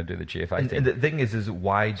 We're going to do the GFA thing. And the thing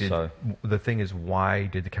is why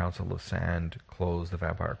did the Council of Sand close the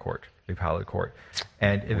Vampire Court, the Pallid Court?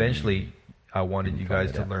 And eventually, I wanted you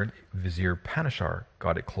guys to learn Vizier Panashar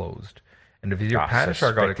got it closed. And the Vizier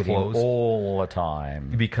Panashar got it closed all the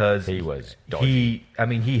time because he was dodgy.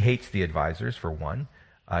 He hates the advisors for one.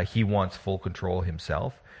 He wants full control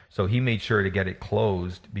himself. So he made sure to get it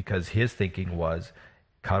closed because his thinking was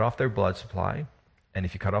cut off their blood supply. And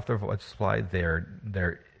if you cut off their blood supply,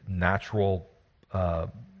 their natural,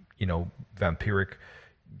 vampiric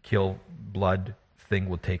kill blood thing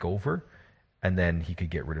will take over. and then he could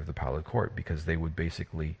get rid of the Pallid Court because they would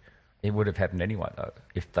basically. It would have happened anyway, though,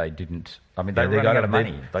 if they didn't. I mean, Yeah, they ran out of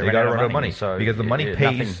money. They got to run out of money so because the money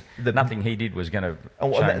pays. Nothing he did was going to. Oh,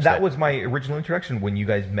 well, change that was my original introduction when you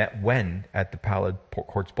guys met Wen at the Pallid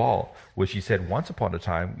Court's ball, was she said once upon a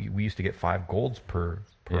time we used to get 5 golds per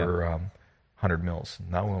 100 mils.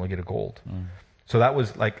 Now we only get a gold. So that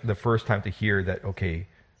was like the first time to hear that. Okay,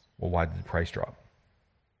 well, why did the price drop?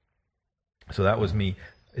 So that was me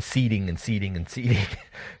seeding and seeding and seeding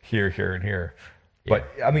here, and here. But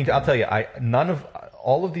I mean, I'll tell you,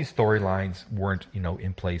 all of these storylines weren't,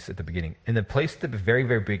 in place at the beginning. And the place at the very,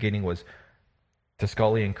 very beginning was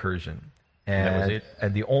Tuscali incursion, and that was it.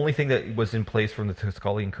 And the only thing that was in place from the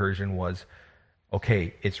Tuscali incursion was,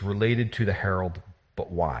 okay, it's related to the Herald,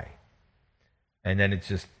 but why? And then it's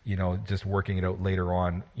just, just working it out later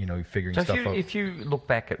on, figuring So stuff out. if you look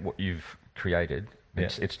back at what you've created,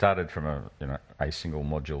 it started from a single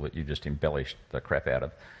module that you just embellished the crap out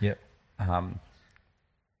of. Yep.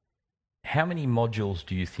 How many modules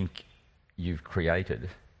do you think you've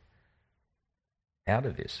created out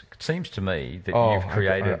of this? It seems to me that you've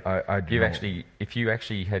created. If you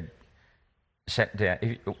actually had sat down,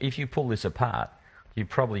 if you pull this apart, you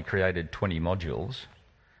probably created 20 modules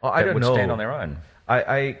that would stand on their own.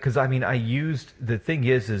 Because I used, the thing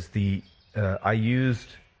is I used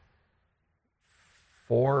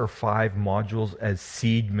 4 or 5 modules as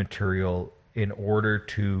seed material in order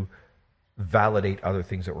to validate other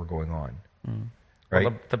things that were going on. Right?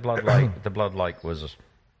 Well, the blood lake was a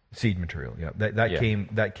seed material. Yeah,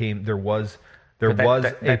 that came. There was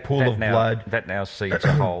But a pool of blood that now seeds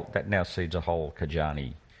a whole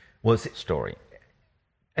Kajani story.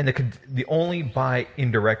 And the only by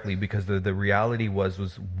indirectly, because the reality was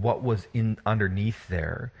what was in underneath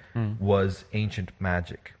there was ancient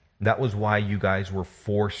magic. That was why you guys were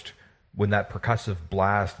forced, when that percussive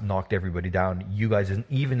blast knocked everybody down, you guys, and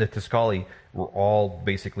even the Tuscali, were all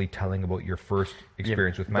basically telling about your first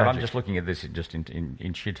experience with magic. But I'm just looking at this just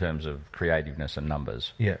in sheer terms of creativeness and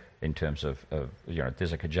numbers. Yeah. In terms of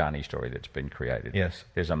there's a Kajani story that's been created. Yes.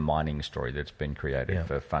 There's a mining story that's been created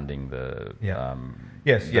for funding the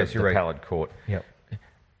you're the right. Pallid Court. Yeah.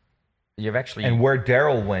 You've actually, and where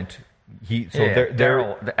Daryl went,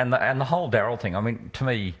 Daryl and the whole Daryl thing. I mean, to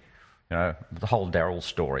me, the whole Daryl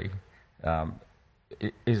story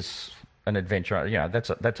is an adventure. That's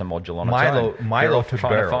a module on its own. Milo took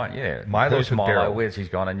Daryl. Who's Milo? Daryl. Where's he's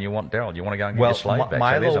gone? And you want Daryl. You want to go and get your slave back.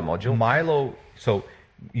 So there's a module. Milo. So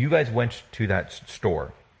you guys went to that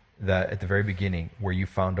store at the very beginning where you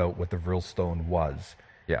found out what the Vril stone was.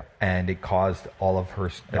 Yeah. And it caused all of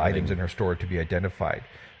the items in her store to be identified.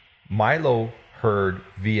 Milo heard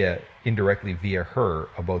indirectly via her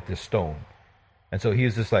about this stone. And so he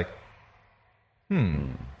was just like,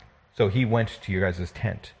 So he went to your guys'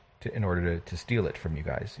 tent in order to steal it from you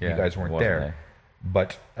guys. Yeah, you guys weren't there.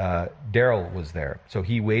 But Daryl was there. So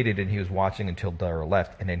he waited and he was watching until Daryl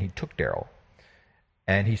left, and then he took Daryl.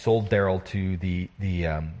 And he sold Daryl to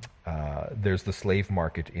there's the slave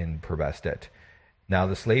market in Purbastet. Now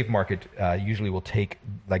the slave market usually will take,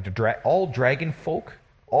 like, all dragon folk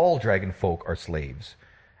are slaves.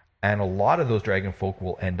 And a lot of those dragon folk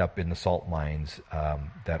will end up in the salt mines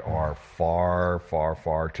that are far, far,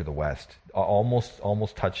 far to the west,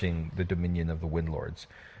 almost touching the dominion of the Windlords.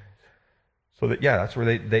 So that's where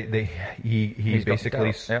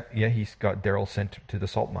he's got Daryl sent to the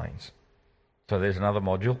salt mines. So there's another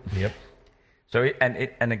module. Yep. So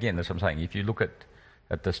and again, that's what I'm saying. If you look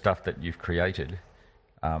at the stuff that you've created,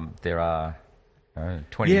 there are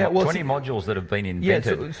 20 modules that have been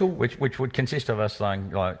invented, which would consist of us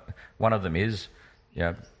saying, like, one of them is,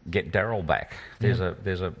 get Daryl back. There's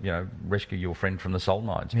a rescue your friend from the salt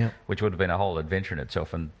mines, which would have been a whole adventure in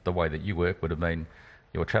itself. And the way that you work would have been,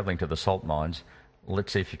 you're travelling to the salt mines.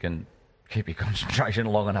 Let's see if you can keep your concentration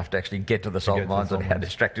long enough to actually get to the salt mines, and how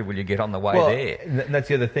distracted will you get on the way there? That's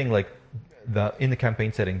the other thing. Like, in the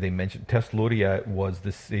campaign setting, they mentioned Tesluria was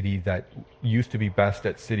the city that used to be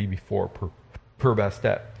Bastet City before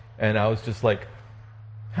Purbastet, and I was just like,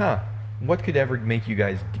 what could ever make you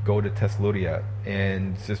guys go to Tesluria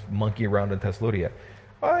and just monkey around in Tesluria?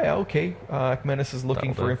 Oh yeah, okay. Akmenis is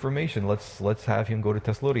looking for information. Let's have him go to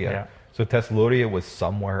Tesluria. Yeah. So Tesluria was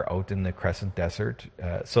somewhere out in the Crescent Desert.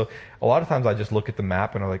 So a lot of times I just look at the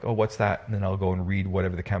map and I'm like, oh, what's that? And then I'll go and read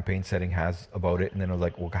whatever the campaign setting has about it. And then I was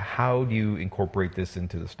like, well, how do you incorporate this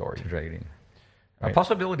into the story? Right. Right. A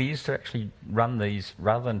possibility is to actually run these,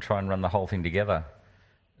 rather than try and run the whole thing together,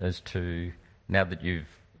 is to, now that you've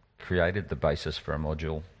created the basis for a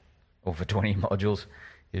module, or for 20 modules,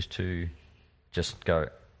 is to just go,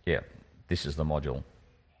 this is the module,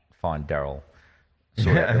 find Daryl,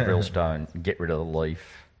 sort out the real stone, get rid of the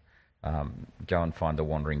leaf, go and find the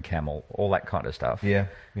wandering camel, all that kind of stuff. Yeah.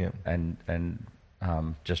 And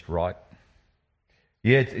just write.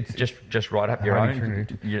 Yeah, it's Just write up your How do you turn it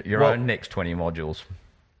own into- your Well- own next 20 modules.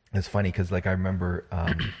 It's funny because, like, I remember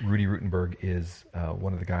Rudy Rutenberg is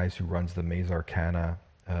one of the guys who runs the Maze Arcana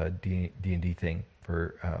D&D thing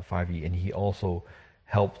for 5e, and he also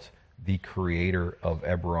helped the creator of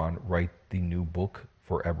Eberron write the new book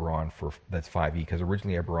for Eberron that's 5e, because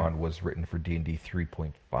originally Eberron was written for D&D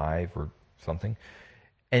 3.5 or something.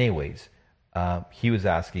 Anyways, he was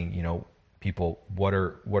asking, people, what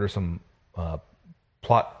are some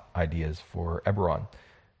plot ideas for Eberron?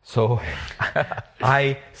 So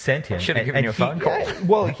I sent him. Should have given you a phone call.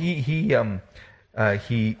 Well,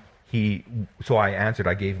 so I answered.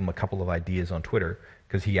 I gave him a couple of ideas on Twitter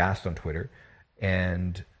because he asked on Twitter,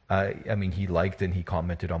 and he liked and he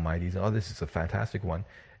commented on my ideas. Oh, this is a fantastic one.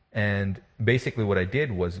 And basically, what I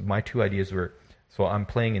did was my two ideas were. So I'm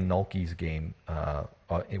playing in Nulky's game,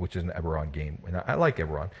 which is an Eberron game, and I like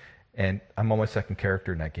Eberron. And I'm on my second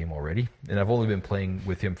character in that game already. And I've only been playing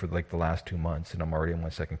with him for like the last 2 months, and I'm already on my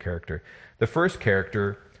second character. The first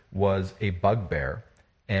character was a bugbear.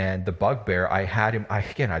 And the bugbear, I had him,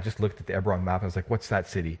 I just looked at the Eberron map. I was like, what's that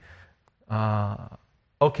city?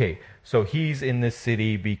 Okay, so he's in this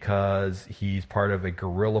city because he's part of a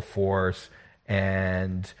guerrilla force,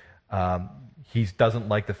 and he doesn't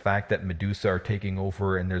like the fact that Medusa are taking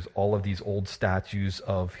over, and there's all of these old statues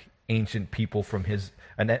of ancient people from his...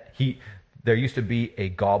 And there used to be a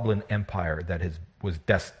goblin empire that was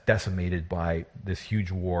decimated by this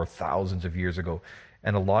huge war thousands of years ago.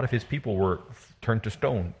 And a lot of his people were turned to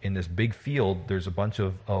stone. In this big field, there's a bunch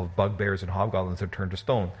of bugbears and hobgoblins that are turned to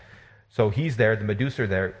stone. So he's there, the Medusa are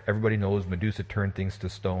there. Everybody knows Medusa turned things to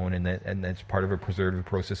stone, and that's part of a preservative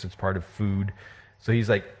process. It's part of food. So he's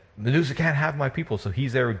like, Medusa can't have my people. So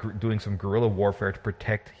he's there doing some guerrilla warfare to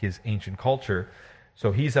protect his ancient culture.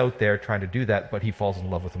 So he's out there trying to do that, but he falls in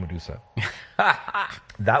love with the Medusa.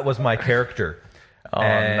 That was my character.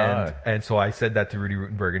 No. And so I said that to Rudy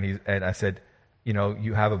Rutenberg, and I said,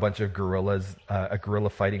 you have a bunch of guerrillas, a guerrilla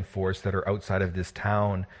fighting force that are outside of this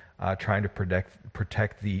town, trying to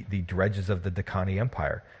protect the dredges of the Dakani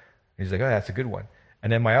Empire. And he's like, oh, that's a good one.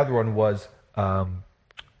 And then my other one was, what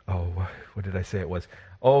did I say it was?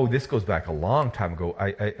 Oh, this goes back a long time ago.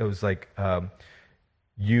 It was like,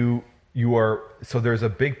 you are, so there's a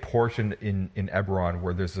big portion in Eberron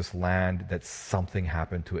where there's this land that something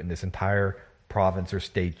happened to it, and this entire province or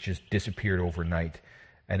state just disappeared overnight.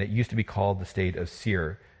 And it used to be called the state of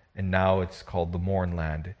Seir, and now it's called the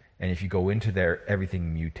Mornland. And if you go into there,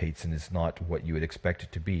 everything mutates and is not what you would expect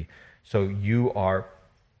it to be. So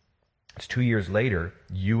it's 2 years later,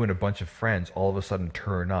 you and a bunch of friends all of a sudden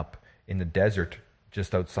turn up in the desert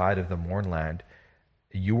just outside of the Mornland.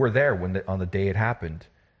 You were there on the day it happened.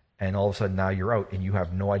 And all of a sudden now you're out, and you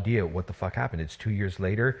have no idea what the fuck happened. It's 2 years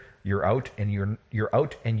later. You're out, and you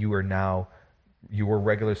were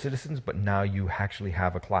regular citizens, but now you actually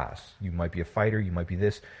have a class. You might be a fighter. You might be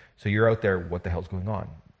this. So you're out there. What the hell's going on?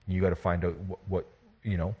 You got to find out what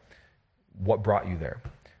brought you there.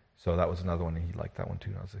 So that was another one, and he liked that one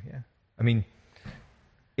too. And I was like, yeah. I mean,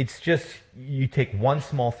 it's just you take one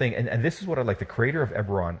small thing, and this is what I like. The creator of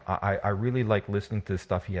Eberron, I really like listening to the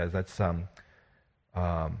stuff he has. That's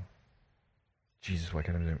Jesus, why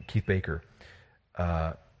can't I remember? Keith Baker.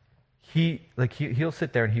 He'll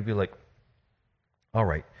sit there and he'll be like, all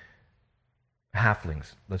right,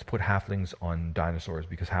 halflings. Let's put halflings on dinosaurs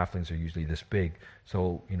because halflings are usually this big.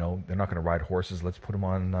 So, they're not going to ride horses. Let's put them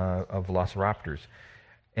on velociraptors.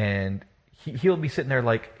 And he'll be sitting there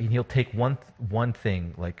and he'll take one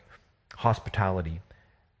thing, like hospitality.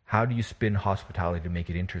 How do you spin hospitality to make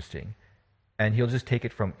it interesting? And he'll just take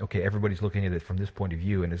it from, okay, everybody's looking at it from this point of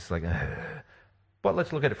view, and it's like, but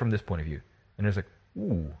let's look at it from this point of view. And it's like,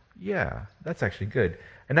 ooh, yeah, that's actually good.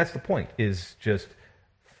 And that's the point, is just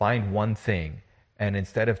find one thing, and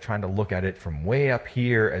instead of trying to look at it from way up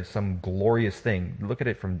here as some glorious thing, look at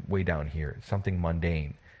it from way down here, something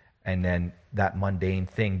mundane. And then that mundane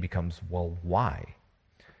thing becomes, well, why?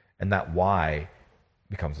 And that why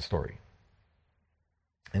becomes a story.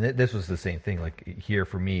 And this was the same thing. Like here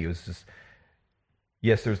for me, it was just,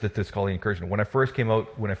 yes, there's the Tuscallian Incursion. When I first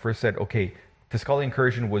said, okay, Tuscallian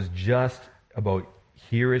Incursion was just about,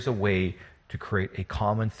 here is a way to create a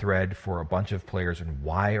common thread for a bunch of players, and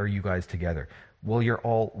why are you guys together? Well, you're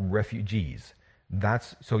all refugees.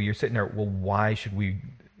 So you're sitting there, well, why should we?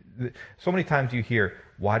 So many times you hear,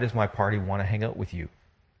 why does my party want to hang out with you?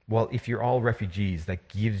 Well, if you're all refugees, that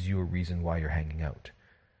gives you a reason why you're hanging out.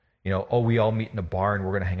 Oh, we all meet in a bar and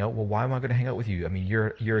we're going to hang out. Well, why am I going to hang out with you? I mean,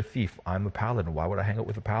 you're a thief. I'm a paladin. Why would I hang out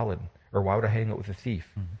with a paladin? Or why would I hang out with a thief?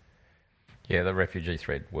 Mm-hmm. Yeah, the refugee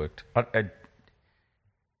thread worked.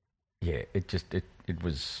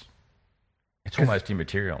 It's almost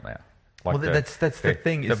immaterial now. Like that's the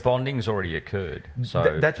thing. The bonding's already occurred.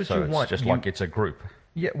 So that's what you want. It's just like it's a group.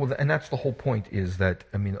 Yeah, well, and that's the whole point is that,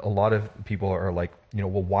 I mean, a lot of people are like, well,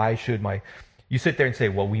 why should you sit there and say,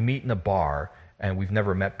 well, we meet in a bar and we've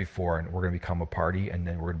never met before and we're going to become a party and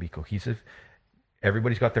then we're going to be cohesive.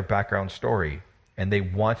 Everybody's got their background story and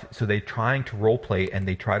so they're trying to role play and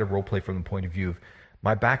they try to role play from the point of view of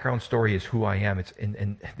my background story is who I am.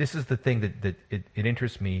 And this is the thing that it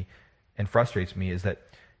interests me and frustrates me is that,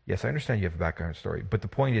 yes, I understand you have a background story, but the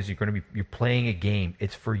point is you're playing a game.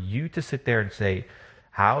 It's for you to sit there and say,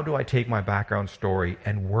 how do I take my background story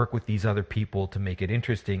and work with these other people to make it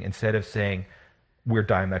interesting instead of saying we're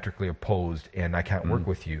diametrically opposed and I can't work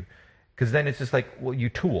with you? Because then it's just like, well,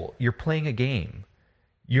 you're playing a game.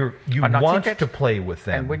 You want to play with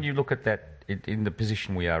them. And when you look at that in the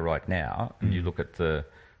position we are right now, and you look at the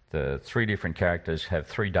three different characters have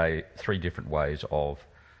three different ways of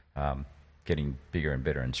getting bigger and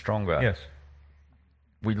better and stronger. Yes.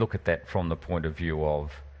 We look at that from the point of view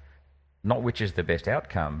of not which is the best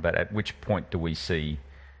outcome, but at which point do we see,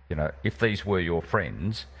 if these were your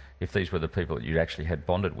friends, if these were the people that you actually had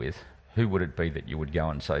bonded with, who would it be that you would go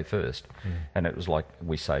and save first? And it was like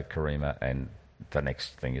we saved Karima, and the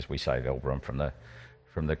next thing is we save Elbrum from the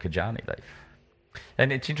Kajani thief.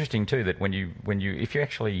 And it's interesting too that if you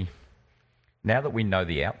actually, now that we know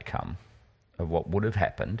the outcome of what would have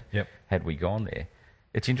happened had we gone there,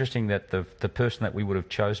 it's interesting that the person that we would have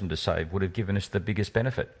chosen to save would have given us the biggest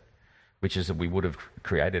benefit, which is that we would have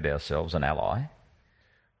created ourselves an ally,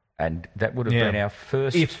 and that would have been our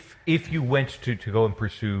first. If you went to go and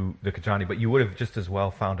pursue the Kajani, but you would have just as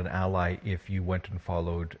well found an ally if you went and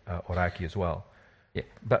followed Oraki as well. Yeah,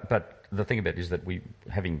 but the thing about it is that we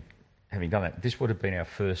having done that, this would have been our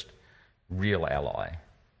first real ally.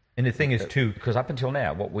 And the thing is too, because up until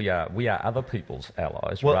now, what we are other people's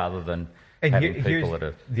allies rather than having people that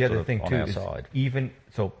are the other thing on too our is side. Even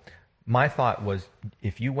so, my thought was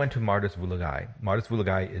if you went to Mardas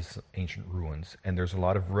Vulagai is ancient ruins, and there's a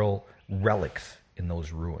lot of real relics in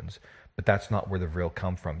those ruins, but that's not where the Vril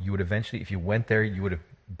come from. You would eventually, if you went there, you would have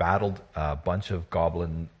battled a bunch of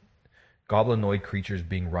goblinoid creatures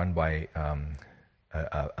being run by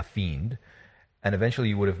a fiend. And eventually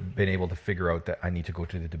you would have been able to figure out that I need to go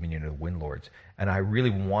to the Dominion of the Windlords. And I really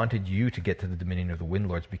wanted you to get to the Dominion of the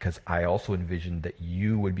Windlords because I also envisioned that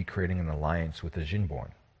you would be creating an alliance with the Jinborn.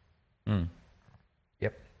 Yep.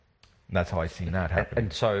 And that's how I seen that happen.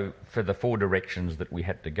 And so for the four directions that we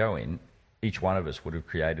had to go in, each one of us would have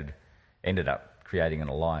ended up creating an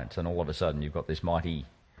alliance. And all of a sudden you've got this mighty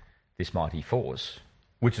force.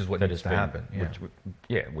 Which is what needs to happen.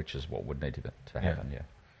 Which is what would need to happen,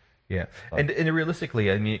 Yeah, and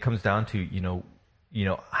realistically, I mean, it comes down to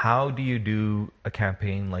how do you do a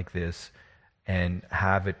campaign like this and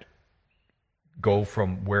have it go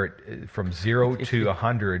from from 0 to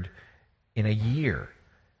 100 in a year?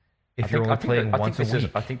 If you're only playing once a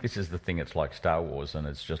week, I think this is the thing. It's like Star Wars, and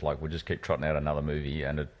it's just like we'll just keep trotting out another movie.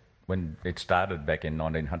 And when it started back in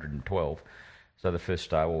 1912. So the first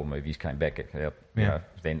Star Wars movies came back,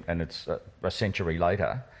 then, and it's a century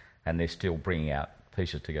later, and they're still bringing out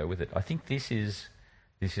pieces to go with it. I think this is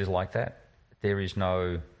like that. There is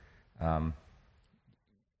there's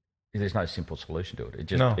no simple solution to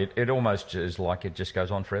it. It almost is like it just goes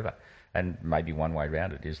on forever. And maybe one way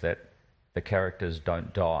around it is that the characters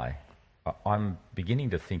don't die. I'm beginning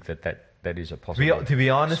to think that is a possibility. To be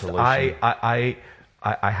honest, solution.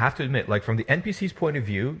 I have to admit, like from the NPC's point of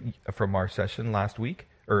view, from our session last week,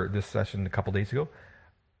 or this session a couple days ago,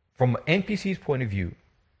 from NPC's point of view,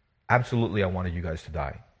 absolutely I wanted you guys to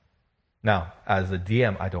die. Now, as the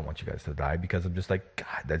DM, I don't want you guys to die because I'm just like,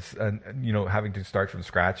 God, that's, having to start from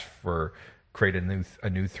scratch for create a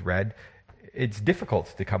new thread. It's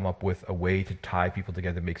difficult to come up with a way to tie people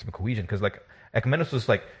together and make some cohesion. Because like Ekumenos was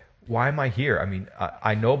like, why am I here? I mean,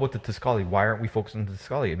 I know about the Tiscali. Why aren't we focused on the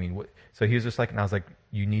Tiscali? I mean, so he was just like, and I was like,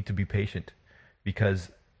 you need to be patient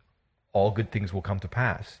because all good things will come to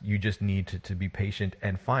pass. You just need to be patient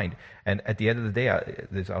and find. And at the end of the day,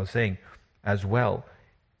 as I was saying as well,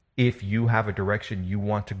 if you have a direction you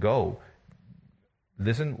want to go,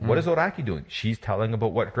 listen, what is Oraki doing? She's telling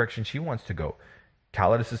about what direction she wants to go.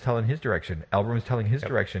 Calidus is telling his direction. Elbrum is telling his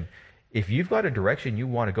direction. If you've got a direction you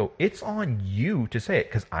want to go, it's on you to say it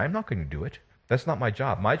because I'm not going to do it. That's not my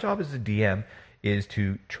job. My job as a DM is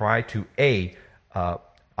to try to, I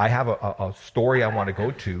have a story I want to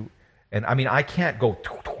go to. And I mean, I can't go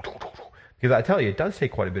Because I tell you, it does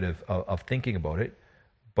take quite a bit of thinking about it.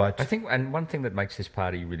 But I think, and one thing that makes this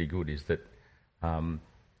party really good is that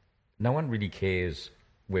no one really cares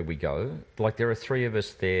where we go. Like, there are three of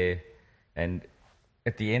us there, and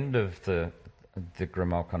at the end of the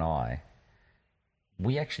Grimlock and I,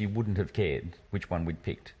 we actually wouldn't have cared which one we'd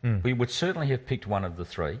picked. We would certainly have picked one of the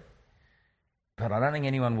three, but I don't think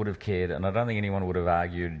anyone would have cared, and I don't think anyone would have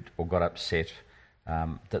argued or got upset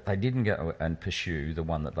that they didn't go and pursue the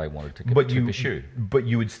one that they wanted to pursue. But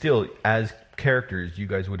you would still, as characters, you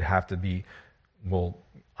guys would have to be, well,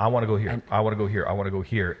 I want to go here, I want to go here, I want to go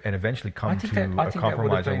here, and eventually come to a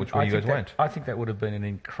compromise on which way you guys went. I think that would have been an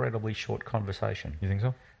incredibly short conversation. You think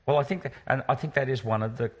so? Well, I think that is one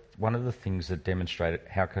of the things that demonstrated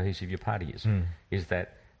how cohesive your party is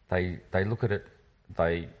that they look at it,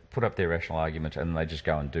 they put up their rational argument, and they just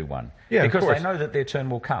go and do one. Yeah, because of course. they know that their turn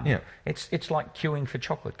will come. Yeah. It's like queuing for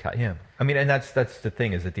chocolate cake. Yeah, I mean, and that's the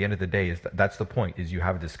thing, is at the end of the day, that's the point, is you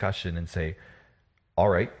have a discussion and say, all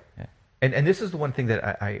right. Yeah. And this is the one thing that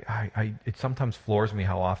I it sometimes floors me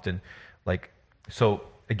how often, like, so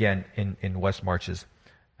again, in West March's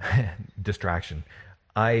distraction,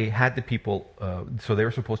 I had the people, so they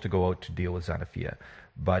were supposed to go out to deal with Xanathia,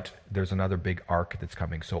 but there's another big arc that's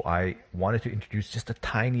coming. So I wanted to introduce just the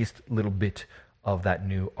tiniest little bit of that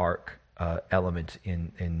new arc element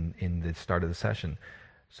in the start of the session.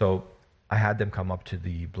 So I had them come up to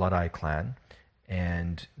the Blood Eye clan,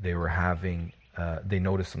 and they were having, they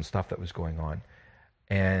noticed some stuff that was going on.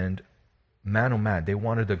 And man, oh man, they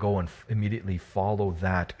wanted to go and immediately follow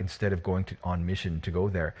that instead of going on mission to go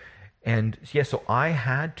there. And yeah, so I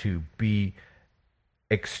had to be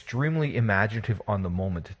extremely imaginative on the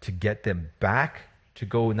moment to get them back to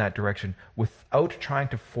go in that direction without trying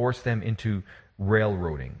to force them into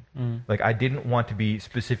railroading. Like, I didn't want to be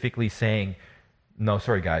specifically saying, no,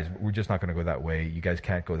 sorry guys, we're just not going to go that way. You guys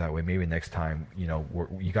can't go that way. Maybe next time,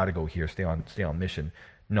 you got to go here. Stay on mission.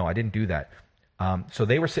 No, I didn't do that. So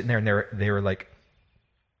they were sitting there, and they were like,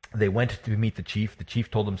 they went to meet the chief. The chief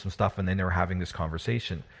told them some stuff, and then they were having this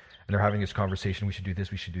conversation. And they're having this conversation. We should do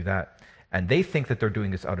this. We should do that. And they think that they're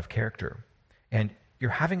doing this out of character. And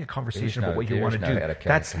you're having a conversation about what you want to do.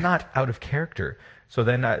 That's not out of character. So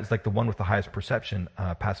then it's like the one with the highest perception,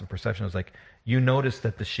 passive perception, was like, you notice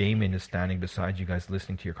that the shaman is standing beside you guys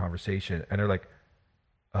listening to your conversation. And they're like,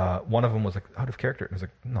 one of them was like, out of character. And I was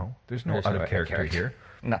like, no, there's no out of character here.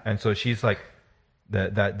 No. And so she's like,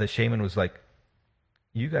 the shaman was like,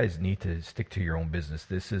 you guys need to stick to your own business.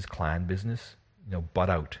 This is clan business, butt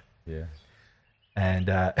out. Yeah. And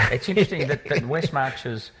it's interesting that West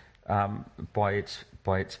Marches, by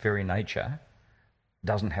its very nature,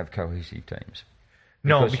 doesn't have cohesive teams.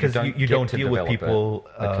 No, because you don't deal with people.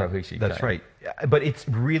 A cohesive that's team. right. But it's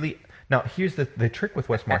really, now here's the trick with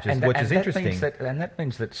West Marches, which is interesting. That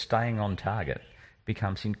means that staying on target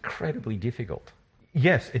becomes incredibly difficult.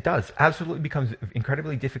 Yes, it does. Absolutely becomes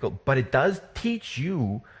incredibly difficult. But it does teach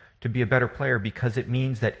you to be a better player, because it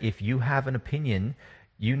means that if you have an opinion,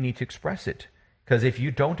 you need to express it. Because if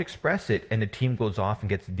you don't express it and the team goes off and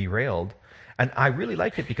gets derailed, and I really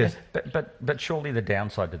liked it because... But surely the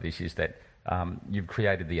downside to this is that you've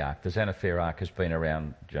created the arc. The Xanathia arc has been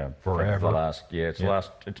around forever. For the last... Yeah,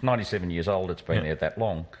 it's 97 years old. It's been there that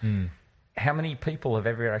long. How many people have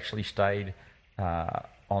ever actually stayed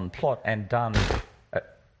on plot and done...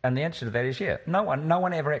 and the answer to that is no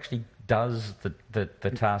one ever actually does the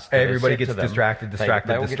task. Everybody gets distracted, they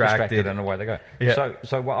all get distracted, and away they go. Yeah.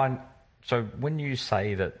 So when you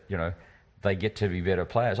say that they get to be better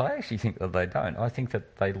players, I actually think that they don't. I think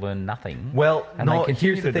that they learn nothing. Well, and no, they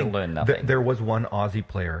continue here's the thing. to learn nothing. There was one Aussie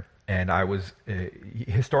player, and I was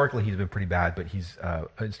historically he's been pretty bad, but he's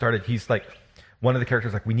like one of the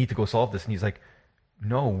characters like, we need to go solve this, and he's like,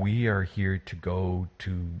 no, we are here to go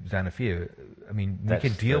to Xanathia. I mean, we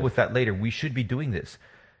can deal with that later. We should be doing this.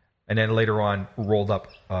 And then later on, rolled up,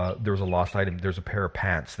 there was a lost item. There's a pair of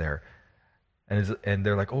pants there. And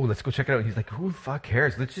they're like, oh, let's go check it out. And he's like, who the fuck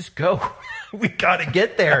cares? Let's just go. We got to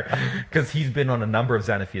get there. Because he's been on a number of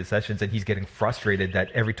Xanathia sessions, and he's getting frustrated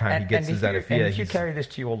that every time he gets to Xanathia... if you carry this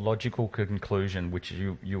to your logical conclusion, which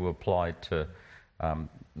you apply to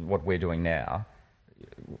what we're doing now,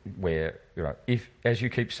 where, if, as you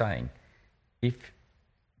keep saying, if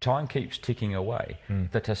time keeps ticking away,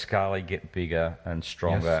 the Tuscali get bigger and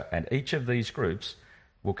stronger, and each of these groups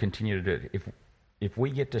will continue to do it. If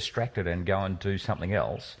we get distracted and go and do something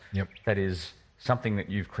else, that is something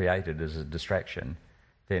that you've created as a distraction,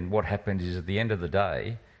 then what happens is at the end of the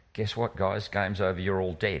day, guess what, guys? Game's over. You're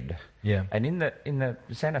all dead. Yeah. And in the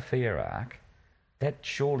Xanathia arc, that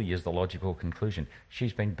surely is the logical conclusion.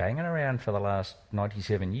 She's been banging around for the last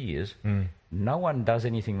 97 years. no one does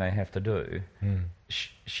anything they have to do.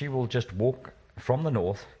 She will just walk from the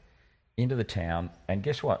north into the town, and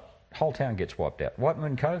guess what? Whole town gets wiped out. White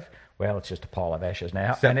Moon Cove, well, it's just a pile of ashes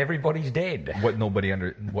now, and everybody's dead. What nobody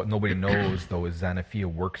knows though is Xanathia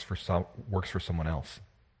works for someone else.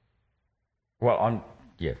 Well,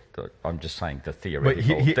 I'm just saying the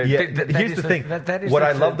theoretical. But here's the thing. What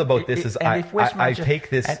I loved about this is I take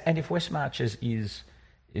this. And if West Marches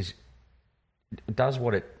does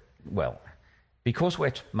what it, well, because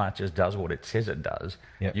West Marches does what it says it does,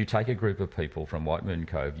 you take a group of people from White Moon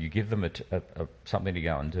Cove, you give them something to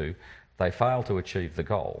go and do, they fail to achieve the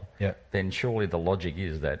goal, then surely the logic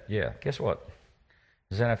is that, guess what?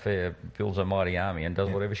 Xanathia builds a mighty army and does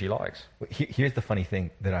whatever she likes. Here's the funny thing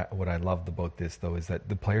what I loved about this though is that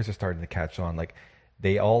the players are starting to catch on. Like,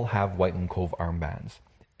 they all have White Moon Cove armbands,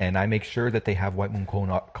 and I make sure that they have White Moon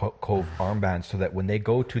Cove armbands so that when they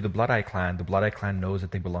go to the Blood Eye Clan, the Blood Eye Clan knows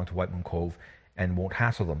that they belong to White Moon Cove and won't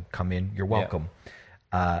hassle them. Come in, you're welcome.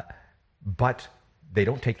 But they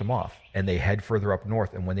don't take them off, and they head further up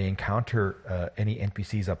north. And when they encounter any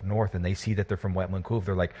NPCs up north and they see that they're from White Moon Cove,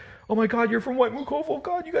 they're like, "Oh my God, you're from White Moon Cove! Oh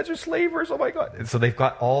God, you guys are slavers! Oh my God!" And so they've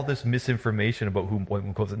got all this misinformation about who White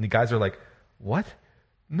Moon Cove is, and the guys are like, "What?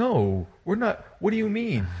 No, we're not. What do you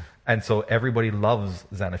mean?" And so everybody loves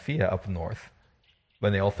Xanathia up north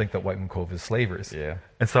when they all think that White Moon Cove is slavers. Yeah.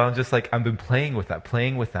 And so I'm just like, I've been playing with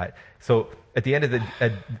that. So at the end of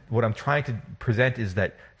what I'm trying to present is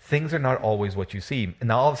that things are not always what you see. And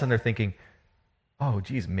now all of a sudden they're thinking, oh,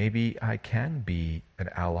 geez, maybe I can be an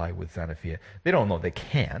ally with Xanathia. They don't know they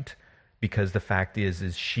can't, because the fact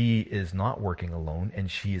is she is not working alone, and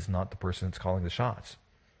she is not the person that's calling the shots.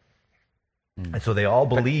 And so they all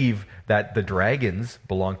believe that the dragons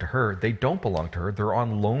belong to her. They don't belong to her. They're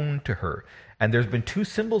on loan to her. And there's been 2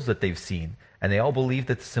 symbols that they've seen, and they all believe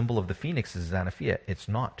that the symbol of the phoenix is Xanathia. It's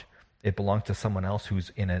not. It belongs to someone else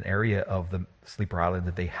who's in an area of the Sleeper Island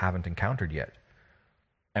that they haven't encountered yet.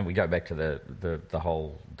 And we go back to the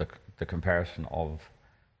whole comparison of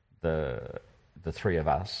the 3 of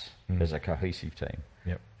us as a cohesive team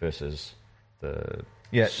versus the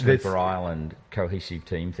Sleeper Island cohesive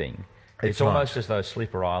team thing. It's almost as though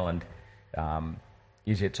Sleeper Island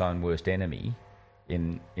is its own worst enemy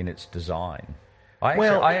in its design.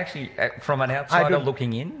 I actually, from an outsider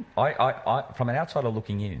looking in,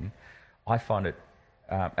 I find it,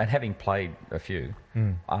 and having played a few,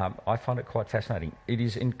 I find it quite fascinating. It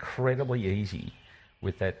is incredibly easy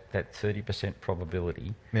with that 30%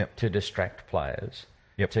 probability to distract players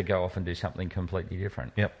to go off and do something completely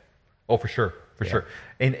different. Oh, for sure.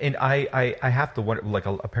 And I have to wonder, like,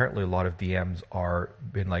 apparently a lot of DMs are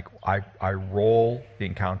been like, I roll the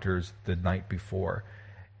encounters the night before,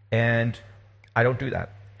 and I don't do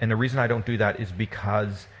that. And the reason I don't do that is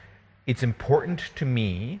because it's important to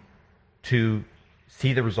me to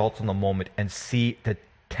see the results in the moment and to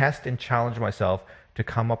test and challenge myself to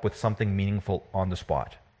come up with something meaningful on the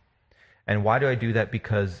spot. And why do I do that?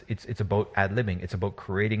 Because it's about ad-libbing. It's about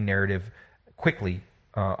creating narrative quickly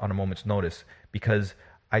on a moment's notice, because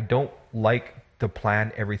I don't like to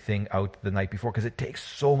plan everything out the night before, because it takes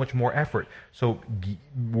so much more effort. So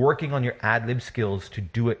working on your ad-lib skills to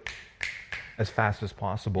do it as fast as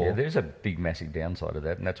possible. Yeah, there's a big, massive downside of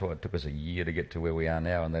that, and that's why it took us a year to get to where we are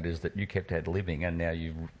now, and that is that you kept ad-libbing, and now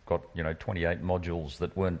you've got 28 modules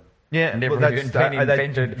that weren't never been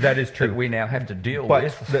invented. That is true. That we now have to deal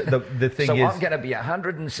with. The thing so is, I'm going to be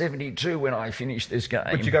 172 when I finish this game.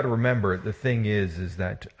 But you got to remember, the thing is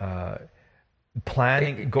that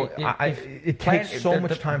planning. It takes so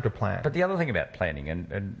much time to plan. But the other thing about planning,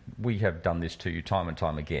 and we have done this to you time and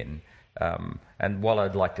time again. And while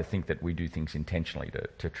I'd like to think that we do things intentionally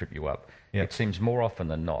to trip you up, it seems more often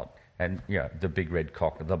than not. And the big red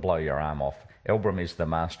cock, the blow your arm off. Elbram is the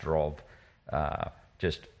master of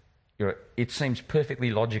it seems perfectly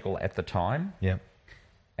logical at the time,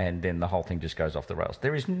 and then the whole thing just goes off the rails.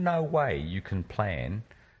 There is no way you can plan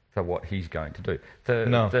for what he's going to do.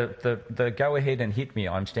 The go ahead and hit me,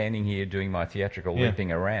 I'm standing here doing my theatrical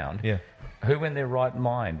leaping around. Who in their right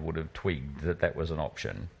mind would have twigged that was an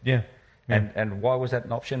option? And why was that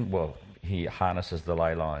an option? Well, he harnesses the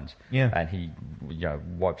ley lines, and he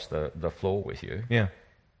wipes the floor with you.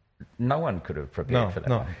 No one could have prepared for that.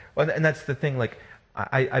 No. Well, and that's the thing. Like,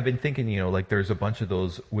 I've been thinking, like, there's a bunch of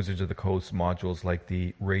those Wizards of the Coast modules, like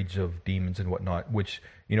the Rage of Demons and whatnot, which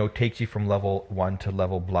takes you from level 1 to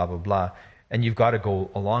level blah blah blah, and you've got to go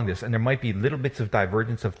along this. And there might be little bits of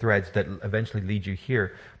divergence of threads that eventually lead you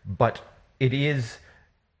here, but it is,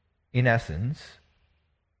 in essence,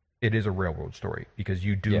 a railroad story, because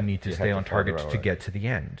you do need to stay on target to get to the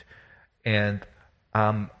end. And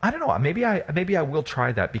I don't know. Maybe I will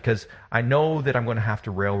try that because I know that I'm going to have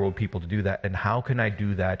to railroad people to do that. And how can I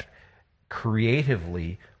do that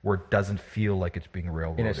creatively where it doesn't feel like it's being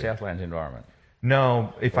railroaded? In a Southlands environment.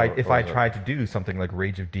 No, if I or tried to do something like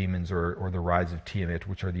Rage of Demons or the Rise of Tiamat,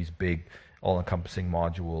 which are these big, all-encompassing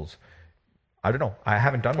modules, I don't know. I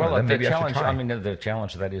haven't done one of them. Maybe I should try. I mean, the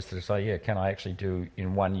challenge of that is to say, can I actually do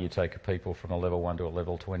in 1 year take people from a level 1 to a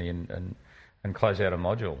level 20 and close out a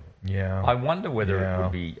module? Yeah. I wonder whether it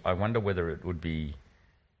would be. I wonder whether it would be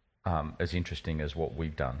as interesting as what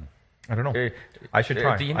we've done. I don't know. I should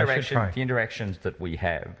try. The interactions that we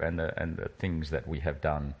have and the things that we have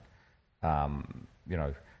done.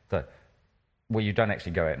 Where you don't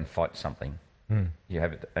actually go out and fight something. You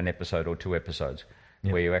have an episode or 2 episodes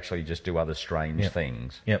where you actually just do other strange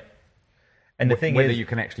things. Yep. And the thing whether is, you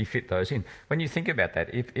can actually fit those in. When you think about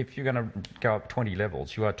that, if you're going to go up 20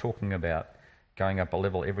 levels, you are talking about going up a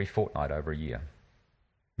level every fortnight over a year.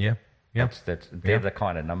 Yeah. Yeah. They're the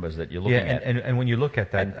kind of numbers that you're looking at. And when you look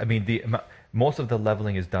at that, I mean, most of the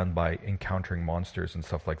leveling is done by encountering monsters and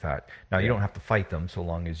stuff like that. Now, you don't have to fight them so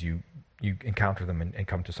long as you encounter them and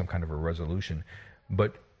come to some kind of a resolution.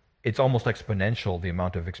 But it's almost exponential, the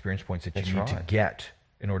amount of experience points that you need to get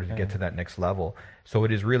in order to get to that next level. So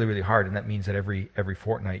it is really, really hard. And that means that every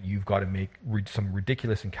fortnight, you've got to make some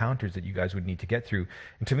ridiculous encounters that you guys would need to get through.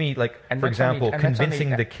 And to me, like, for example,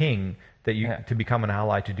 convincing the king that to become an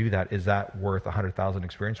ally to do that, is that worth 100,000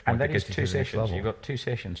 experience points? And that is 2 sessions. You've got 2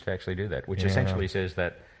 sessions to actually do that, which essentially says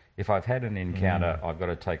that if I've had an encounter, I've got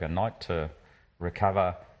to take a night to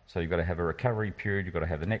recover. So you've got to have a recovery period. You've got to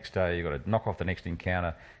have the next day. You've got to knock off the next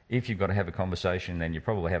encounter. If you've got to have a conversation, then you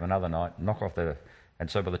probably have another night, knock off the...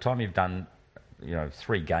 And so by the time you've done,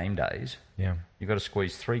 3 game days, you've got to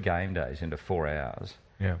squeeze 3 game days into 4 hours.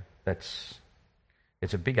 Yeah.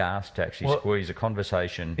 It's a big ask to actually squeeze a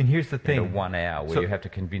conversation and here's the thing, into 1 hour where you have to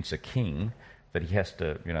convince a king that he has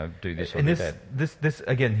to, do this or do that. This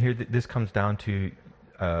again, here, this comes down to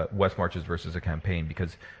West Marches versus a campaign,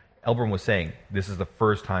 because Elbrum was saying this is the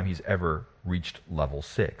first time he's ever reached level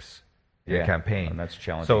 6 in a campaign. And that's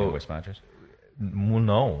challenging in West Marches. Well,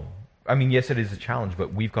 no. I mean, yes, it is a challenge,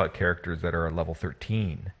 but we've got characters that are at level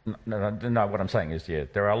 13. No, what I'm saying is,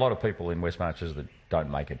 there are a lot of people in West Marches that don't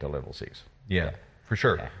make it to level 6. Yeah. For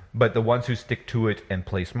sure. Yeah. But the ones who stick to it and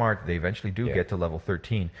play smart, they eventually do get to level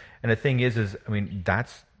 13. And the thing is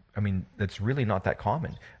that's really not that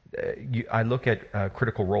common. I look at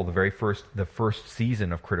Critical Role, the first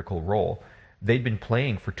season of Critical Role. They'd been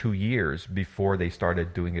playing for 2 years before they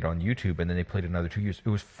started doing it on YouTube, and then they played another 2 years. It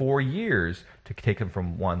was 4 years to take them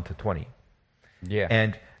from 1 to 20. Yeah.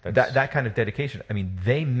 And that kind of dedication. I mean,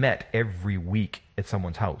 they met every week at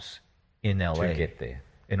someone's house in LA to get there.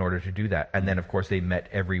 In order to do that. And then, of course, they met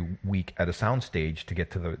every week at a soundstage to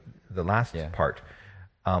get to the last part.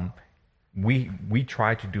 We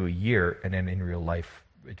tried to do a year, and then in real life,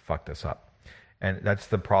 it fucked us up. And that's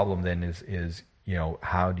the problem then is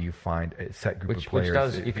how do you find a set group of players? Which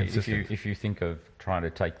does, if you think of trying to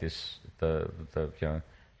take this, the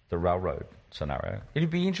railroad scenario, it'd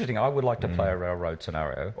be interesting. I would like to play a railroad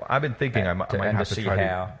scenario. Well, I've been thinking I might have to try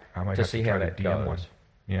that DM one.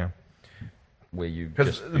 Yeah. Where you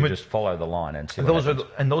just follow the line and see those are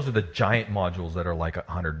the giant modules that are like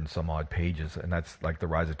 100 and some odd pages, and that's like the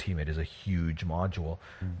Rise of Tiamat is a huge module.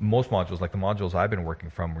 Most modules, like the modules I've been working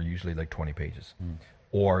from, were usually like 20 pages,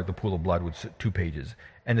 or the Pool of Blood was 2 pages.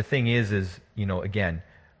 And the thing is again,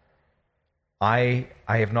 I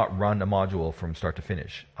have not run a module from start to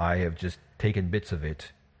finish. I have just taken bits of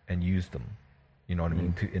it and used them. You know what I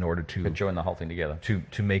mean? In order to join the whole thing together.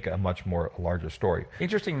 To make a much more larger story.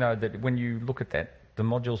 Interesting, though, that when you look at that, the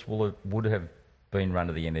modules would have been run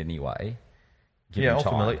to the end anyway.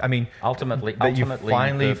 Ultimately. Time. I mean, ultimately, you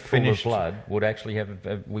finally the finished. Pool of Blood would actually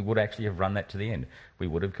we would actually have run that to the end. We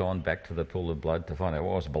would have gone back to the Pool of Blood to find out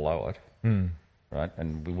what was below it. Right,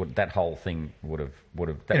 and that whole thing would have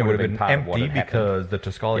been part empty of what had because the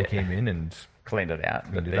Tuscalli came in and cleaned it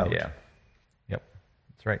out. Yep,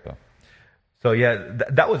 that's right. So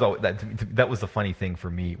that was the funny thing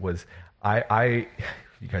for me was you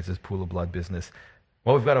guys, this Pool of Blood business.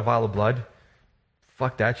 Well, we've got a vial of blood.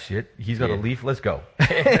 Fuck that shit. He's got a leaf. Let's go.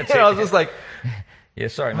 I was just like, yeah,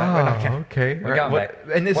 sorry, mate. Okay. We're going back.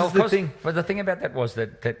 And this is the thing. But the thing about that was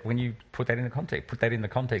that when you put that in the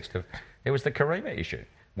context of, there was the Karima issue.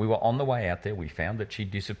 We were on the way out there. We found that she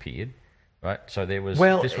disappeared. Right, so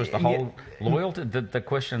this was the whole loyalty,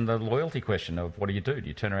 the loyalty question of what do? Do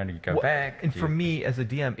you turn around and you go back? And for me as a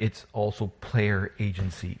DM, it's also player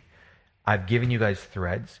agency. I've given you guys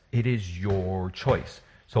threads. It is your choice.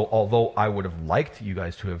 So although I would have liked you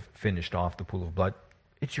guys to have finished off the Pool of Blood,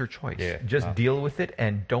 it's your choice. Yeah. Just deal with it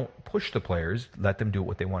and don't push the players. Let them do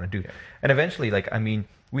what they want to do. And eventually, like, I mean,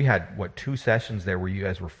 we had, 2 sessions there where you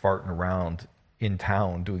guys were farting around in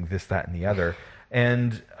town doing this, that, and the other.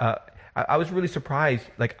 And I was really surprised.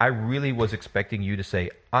 Like, I really was expecting you to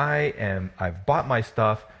say, I've bought my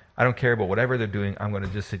stuff. I don't care about whatever they're doing. I'm going to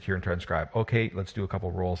just sit here and transcribe. Okay, let's do a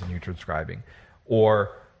couple rolls and you're transcribing.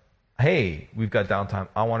 Or, hey, we've got downtime.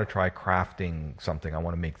 I want to try crafting something. I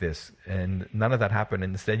want to make this. And none of that happened.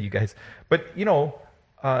 And instead, you guys, but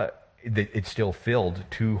it still filled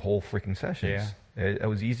 2 whole freaking sessions. Yeah. It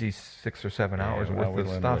was easy 6 or 7 hours worth of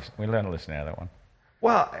stuff. We learned a lesson out of that one.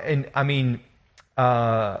 Well, and I mean,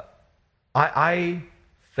 I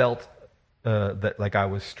felt that like I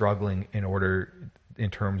was struggling in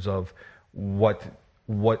terms of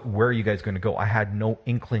where are you guys going to go. I had no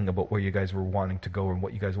inkling about where you guys were wanting to go and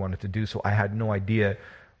what you guys wanted to do, so I had no idea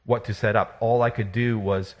what to set up. All I could do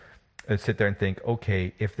was sit there and think,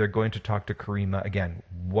 okay, if they're going to talk to Karima again,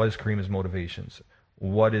 what is Karima's motivations?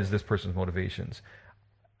 What is this person's motivations?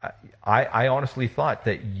 I honestly thought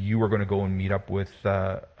that you were going to go and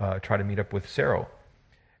try to meet up with Sero.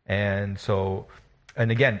 And so, and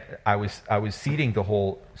again, I was seeding the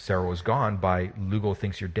whole Sero is gone by Lugo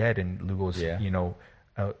thinks you're dead, and Lugo's,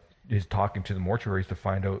 is talking to the mortuaries to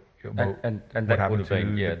find out about and what that happened would have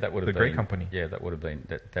been, to that would have the been, Grey Company. Yeah, that would have been,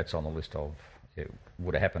 that's on the list of, it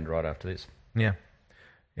would have happened right after this. Yeah.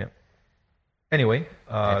 Anyway,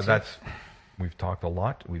 we've talked a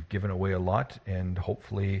lot. We've given away a lot, and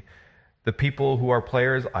hopefully the people who are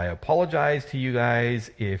players, I apologize to you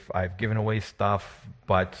guys if I've given away stuff,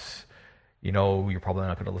 but you're probably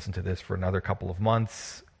not going to listen to this for another couple of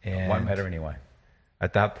months. And it won't matter anyway.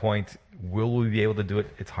 At that point, will we be able to do it?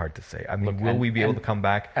 It's hard to say. I mean, will we be able to come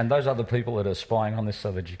back? And those other people that are spying on this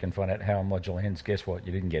so that you can find out how a module ends, guess what?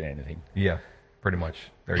 You didn't get anything. Yeah, pretty much.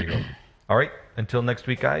 There you go. All right, until next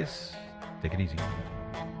week, guys, take it easy.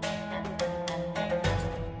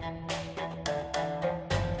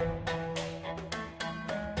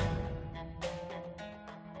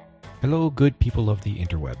 Hello, good people of the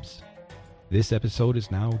interwebs. This episode is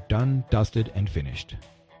now done, dusted, and finished.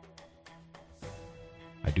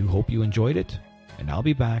 I do hope you enjoyed it, and I'll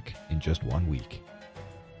be back in just 1 week.